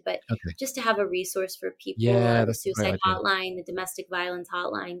posted, but Okay. just to have a resource for people, Yeah, the that's a great suicide idea. hotline, the domestic violence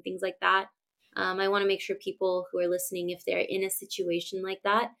hotline, things like that. I want to make sure people who are listening, if they're in a situation like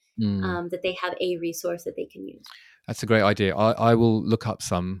Mm. that they have a resource that they can use. That's a great idea. I will look up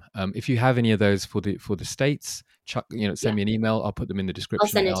some. If you have any of those for the states, chuck, send Yeah, me an email. I'll put them in the I'll description,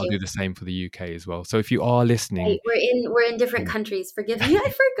 send and it to I'll do you. the same for the UK as well. So if you are listening, Right, we're in different countries. Forgive me, I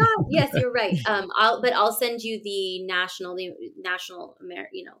forgot. Yes, you're right. I'll send you in the United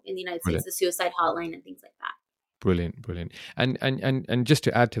States, brilliant. the suicide hotline and things like that. Brilliant, brilliant. And just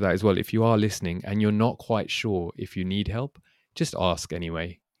to add to that as well, if you are listening and you're not quite sure if you need help, just ask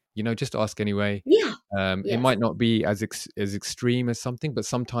anyway. Just ask anyway. Yeah. It Yes. might not be as extreme as something, but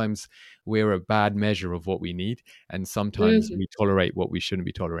sometimes we're a bad measure of what we need, and sometimes Hmm. we tolerate what we shouldn't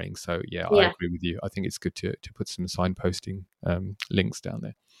be tolerating. So yeah, I Yeah. agree with you. I think it's good to put some signposting links down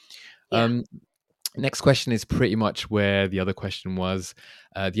there. Yeah. Um, Next question is pretty much where the other question was.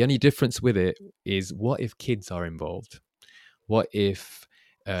 The only difference with it is, what if kids are involved? What if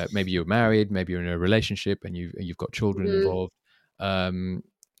maybe you're married, maybe you're in a relationship, and you've got children Hmm. involved? Um,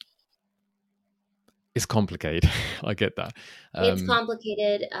 it's complicated. I get that. It's Um,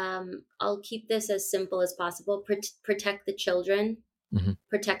 complicated. I'll keep this as simple as possible. Protect the children. mhm,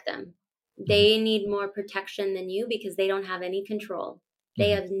 Protect them. mhm, They need more protection than you because they don't have any control. They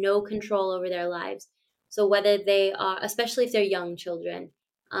mhm, have no control over their lives. So whether they are, especially if they're young children,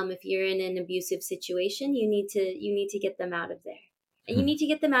 if you're in an abusive situation, you need to get them out of there, and you mhm, need to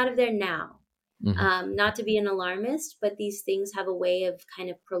get them out of there now. mhm, Not to be an alarmist, but these things have a way of kind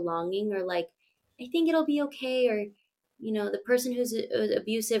of prolonging, or like, I think it'll be okay, or the person who's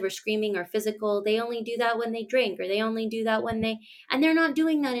abusive or screaming or physical, they only do that when they drink, or they only do that when and they're not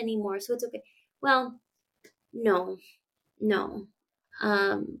doing that anymore, so it's okay. Well, no, no.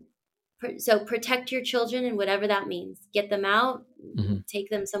 Um, so protect your children, and whatever that means, get them out, mhm, take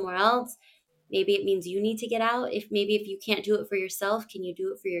them somewhere else. Maybe it means you need to get out. If you can't do it for yourself, can you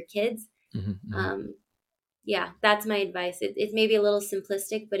do it for your kids? mhm, mhm. Um, yeah, that's my advice. It's maybe a little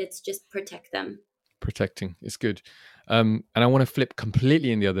simplistic, but it's just protect them. Protecting is good. And I want to flip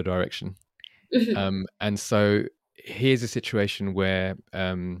completely in the other direction. And so here's a situation where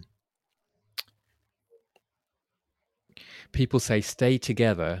people say stay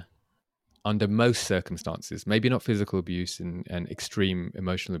together under most circumstances, maybe not physical abuse and extreme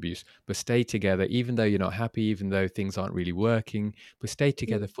emotional abuse, but stay together even though you're not happy, even though things aren't really working, but stay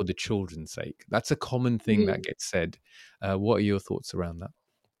together for the children's sake. That's a common thing that Mhm. gets said. What are your thoughts around that?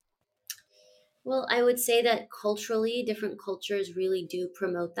 Well, I would say that culturally, different cultures really do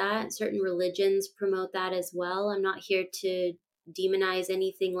promote that. Certain religions promote that as well. I'm not here to demonize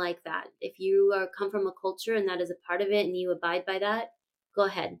anything like that. If you come from a culture and that is a part of it and you abide by that, go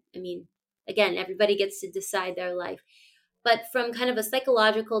ahead. I mean, again, everybody gets to decide their life. But from kind of a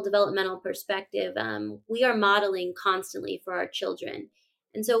psychological developmental perspective, we are modeling constantly for our children.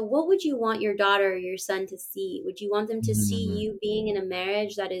 And so, what would you want your daughter or your son to see? Would you want them to see Mm, you being in a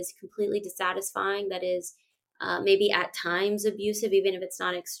marriage that is completely dissatisfying, that is maybe at times abusive, even if it's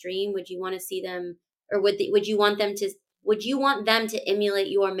not extreme? Would you want to see them, or would you want them to? Would you want them to emulate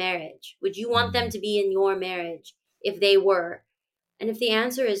your marriage? Would you want them mm, to be in your marriage if they were? And if the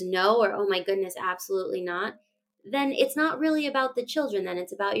answer is no, or oh my goodness, absolutely not, then it's not really about the children. Then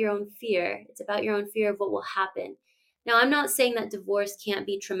it's about your own fear. It's about your own fear of what will happen. Now, I'm not saying that divorce can't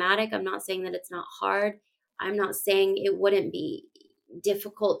be traumatic. I'm not saying that it's not hard. I'm not saying it wouldn't be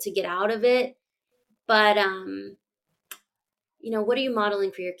difficult to get out of it. But what are you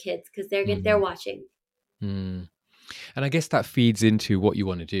modeling for your kids? Because they're Mm, watching. mm. And I guess that feeds into what you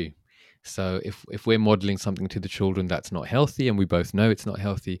want to do. So if we're modeling something to the children that's not healthy, and we both know it's not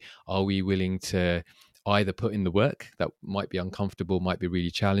healthy, are we willing to either put in the work that might be uncomfortable, might be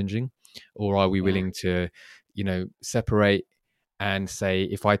really challenging, or are we Yeah. willing to, separate and say,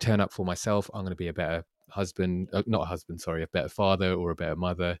 if I turn up for myself, I'm going to be a better husband, not a husband, sorry, a better father or a better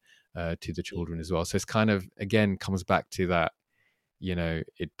mother to the Yeah. children as well. So it's kind of, again, comes back to that,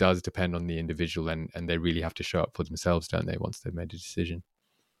 it does depend on the individual, and they really have to show up for themselves, don't they, once they've made a decision.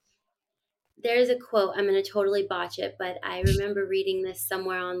 There's a quote, I'm going to totally botch it, but I remember reading this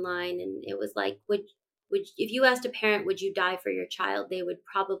somewhere online, and it was like, would if you asked a parent, would you die for your child? They would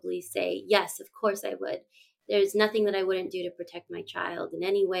probably say, yes, of course I would. There's nothing that I wouldn't do to protect my child in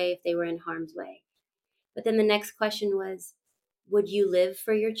any way if they were in harm's way. But then the next question was, would you live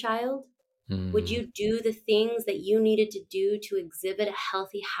for your child? Would Mm, you do the things that you needed to do to exhibit a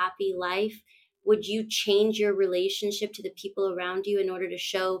healthy, happy life? Would you change your relationship to the people around you in order to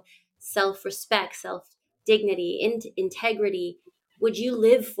show self respect, self dignity, integrity? Would you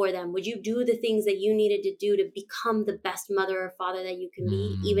live for them? Would you do the things that you needed to do to become the best mother or father that you can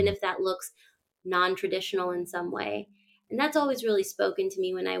be, even mm, if that looks non-traditional in some way? And that's always really spoken to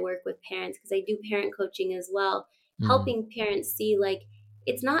me when I work with parents, because I do parent coaching as well, mm, helping parents see, like,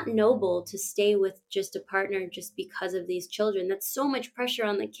 it's not noble to stay with just a partner just because of these children. That's so much pressure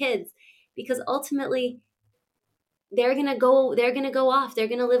on the kids, because ultimately they're going to go off, they're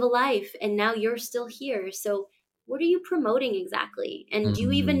going to live a life, and now you're still here. So what are you promoting exactly? And do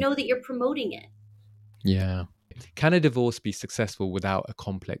you even mm. know that you're promoting it? Yeah. Can a divorce be successful without a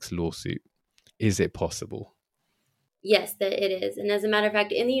complex lawsuit? Is it possible? Yes, that it is. And as a matter of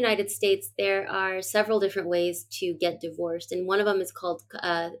fact, in the United States, there are several different ways to get divorced. And one of them is called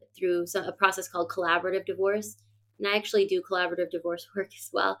through a process called collaborative divorce. And I actually do collaborative divorce work as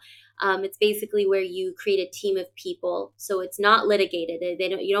well. It's basically where you create a team of people. So it's not litigated.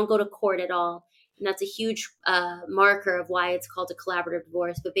 You don't go to court at all. And that's a huge marker of why it's called a collaborative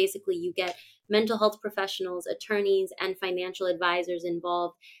divorce. But basically, you get mental health professionals, attorneys, and financial advisors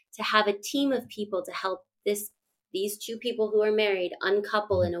involved to have a team of people to help these two people who are married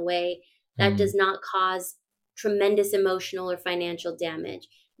uncouple in a way that Mm, does not cause tremendous emotional or financial damage.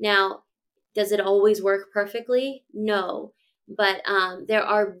 Now, does it always work perfectly? No, but there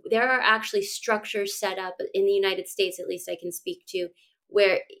are actually structures set up in the United States, at least I can speak to,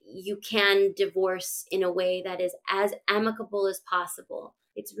 where you can divorce in a way that is as amicable as possible.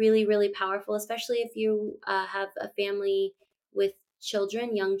 It's really, really powerful, especially if you have a family with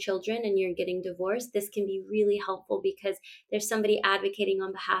children, young children, and you're getting divorced. This can be really helpful because there's somebody advocating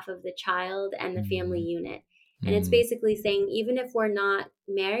on behalf of the child and the family mm, unit. And it's mm. basically saying, even if we're not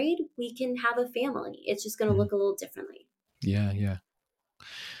married, we can have a family. It's just going to Mm. look a little differently. Yeah, yeah.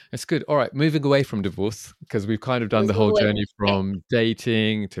 That's good. All right, moving away from divorce, because we've kind of done Let's the move whole away. journey Okay. from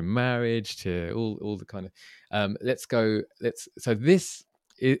dating to marriage to all the kind of. Let's go. Let's. So this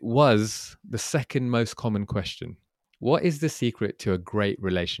it was the second most common question. What is the secret to a great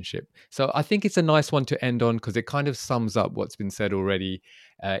relationship? So I think it's a nice one to end on because it kind of sums up what's been said already.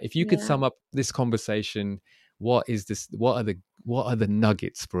 If you could Yeah. sum up this conversation, what is this? What are the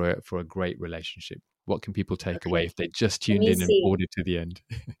nuggets for a great relationship? What can people take away Okay. if they just Let tuned me in and see. boarded to the end?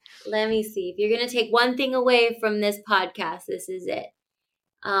 Let me see. If you're going to take one thing away from this podcast, this is it.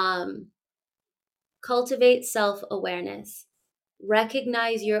 Um, Cultivate self awareness.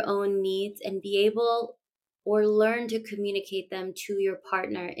 Recognize your own needs and be able or learn to communicate them to your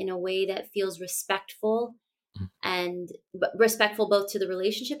partner in a way that feels respectful, and respectful both to the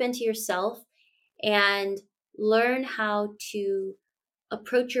relationship and to yourself, and learn how to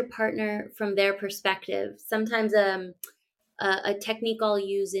approach your partner from their perspective. Sometimes a technique I'll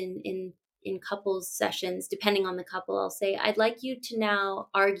use in couples sessions, depending on the couple, I'll say, I'd like you to now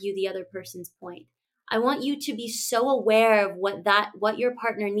argue the other person's point. I want you to be so aware of what your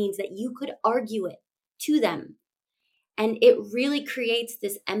partner needs that you could argue it to them. And it really creates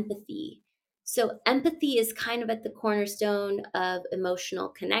this empathy. So empathy is kind of at the cornerstone of emotional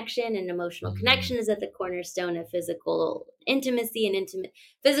connection, and emotional Mm, connection is at the cornerstone of physical intimacy, and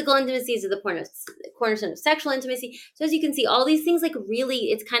physical intimacy is at the cornerstone of sexual intimacy. So as you can see, all these things, like,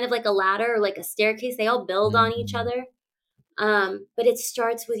 really, it's kind of like a ladder or like a staircase. They all build on each mm, other. But it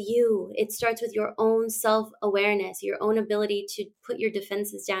starts with you. It starts with your own self awareness, your own ability to put your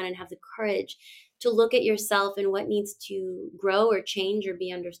defenses down and have the courage to look at yourself and what needs to grow or change or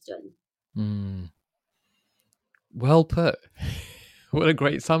be understood. Well put. What a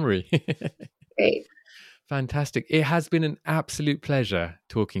great summary. Great. Fantastic. It has been an absolute pleasure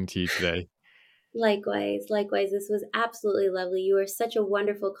talking to you today. Likewise, likewise. This was absolutely lovely. You are such a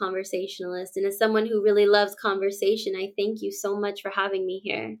wonderful conversationalist. And as someone who really loves conversation, I thank you so much for having me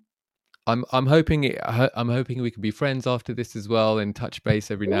here. I'm hoping we can be friends after this as well, and touch base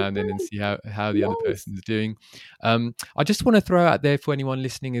every now and then and see how the other Yes. person is doing. I just want to throw out there for anyone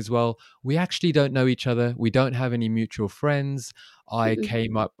listening as well, we actually don't know each other. We don't have any mutual friends. I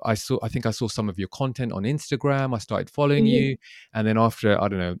think I saw some of your content on Instagram. I started following you, and then after, I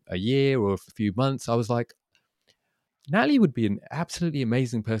don't know, a year or a few months, I was like, Natalie would be an absolutely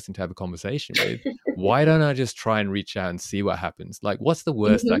amazing person to have a conversation with. Why don't I just try and reach out and see what happens? Like, what's the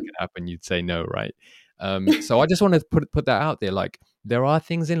worst that could happen? You'd say no, right? So I just want to put that out there. Like, there are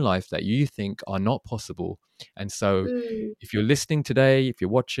things in life that you think are not possible. And so if you're listening today, if you're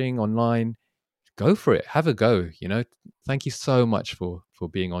watching online, go for it. Have a go, Thank you so much for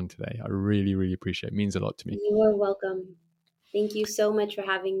being on today. I really, really appreciate it. It means a lot to me. You are welcome. Thank you so much for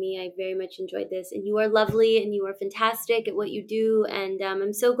having me. I very much enjoyed this. And you are lovely and you are fantastic at what you do. And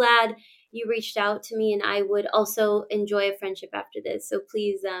I'm so glad you reached out to me. And I would also enjoy a friendship after this. So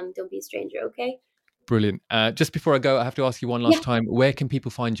please don't be a stranger, okay? Brilliant. Just before I go, I have to ask you one Yeah. last time. Where can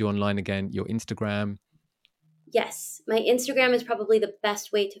people find you online again? Your Instagram? Yes. My Instagram is probably the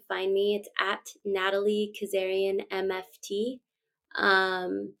best way to find me. It's at Natalie Kazarian MFT.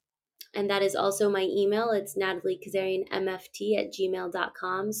 And that is also my email. It's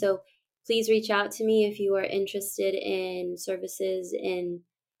nataliekazarianmft@gmail.com. So please reach out to me if you are interested in services in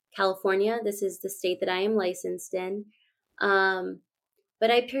California. This is the state that I am licensed in. But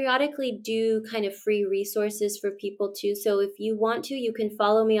I periodically do kind of free resources for people too. So if you want to, you can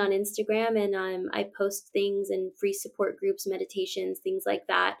follow me on Instagram, and I post things and free support groups, meditations, things like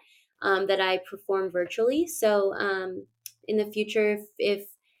that, that I perform virtually. So in the future, if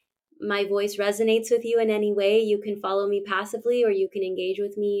my voice resonates with you in any way, you can follow me passively or you can engage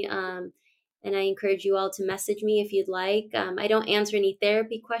with me. And I encourage you all to message me if you'd like. I don't answer any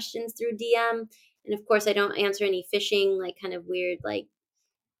therapy questions through DM. And of course, I don't answer any phishing, like kind of weird, like,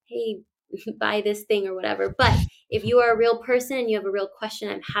 hey, buy this thing or whatever. But if you are a real person and you have a real question,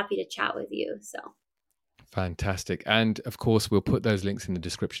 I'm happy to chat with you. So fantastic. And of course, we'll put those links in the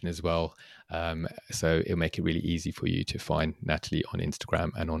description as well. So it'll make it really easy for you to find Natalie on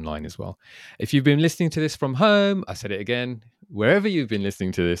Instagram and online as well. If you've been listening to this from home, I said it again, wherever you've been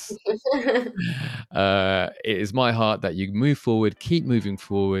listening to this, it is my heart that you move forward, keep moving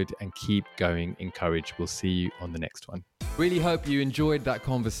forward, and keep going in courage. We'll see you on the next one. Really hope you enjoyed that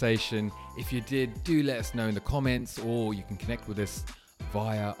conversation. If you did, do let us know in the comments, or you can connect with us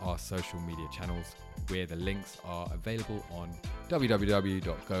via our social media channels, where the links are available on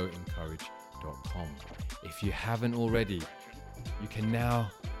www.goencourage.com. If you haven't already, you can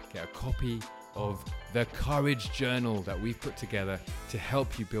now get a copy of the Courage Journal that we've put together to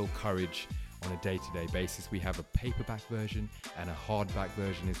help you build courage on a day-to-day basis. We have a paperback version and a hardback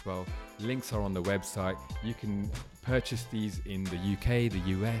version as well. Links are on the website. You can purchase these in the UK, the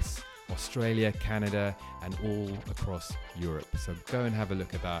US, Australia, Canada, and all across Europe. So go and have a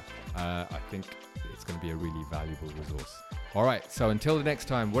look at that. I think it's going to be a really valuable resource. All right, so until the next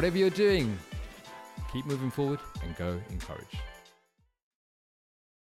time, whatever you're doing, keep moving forward and go in courage.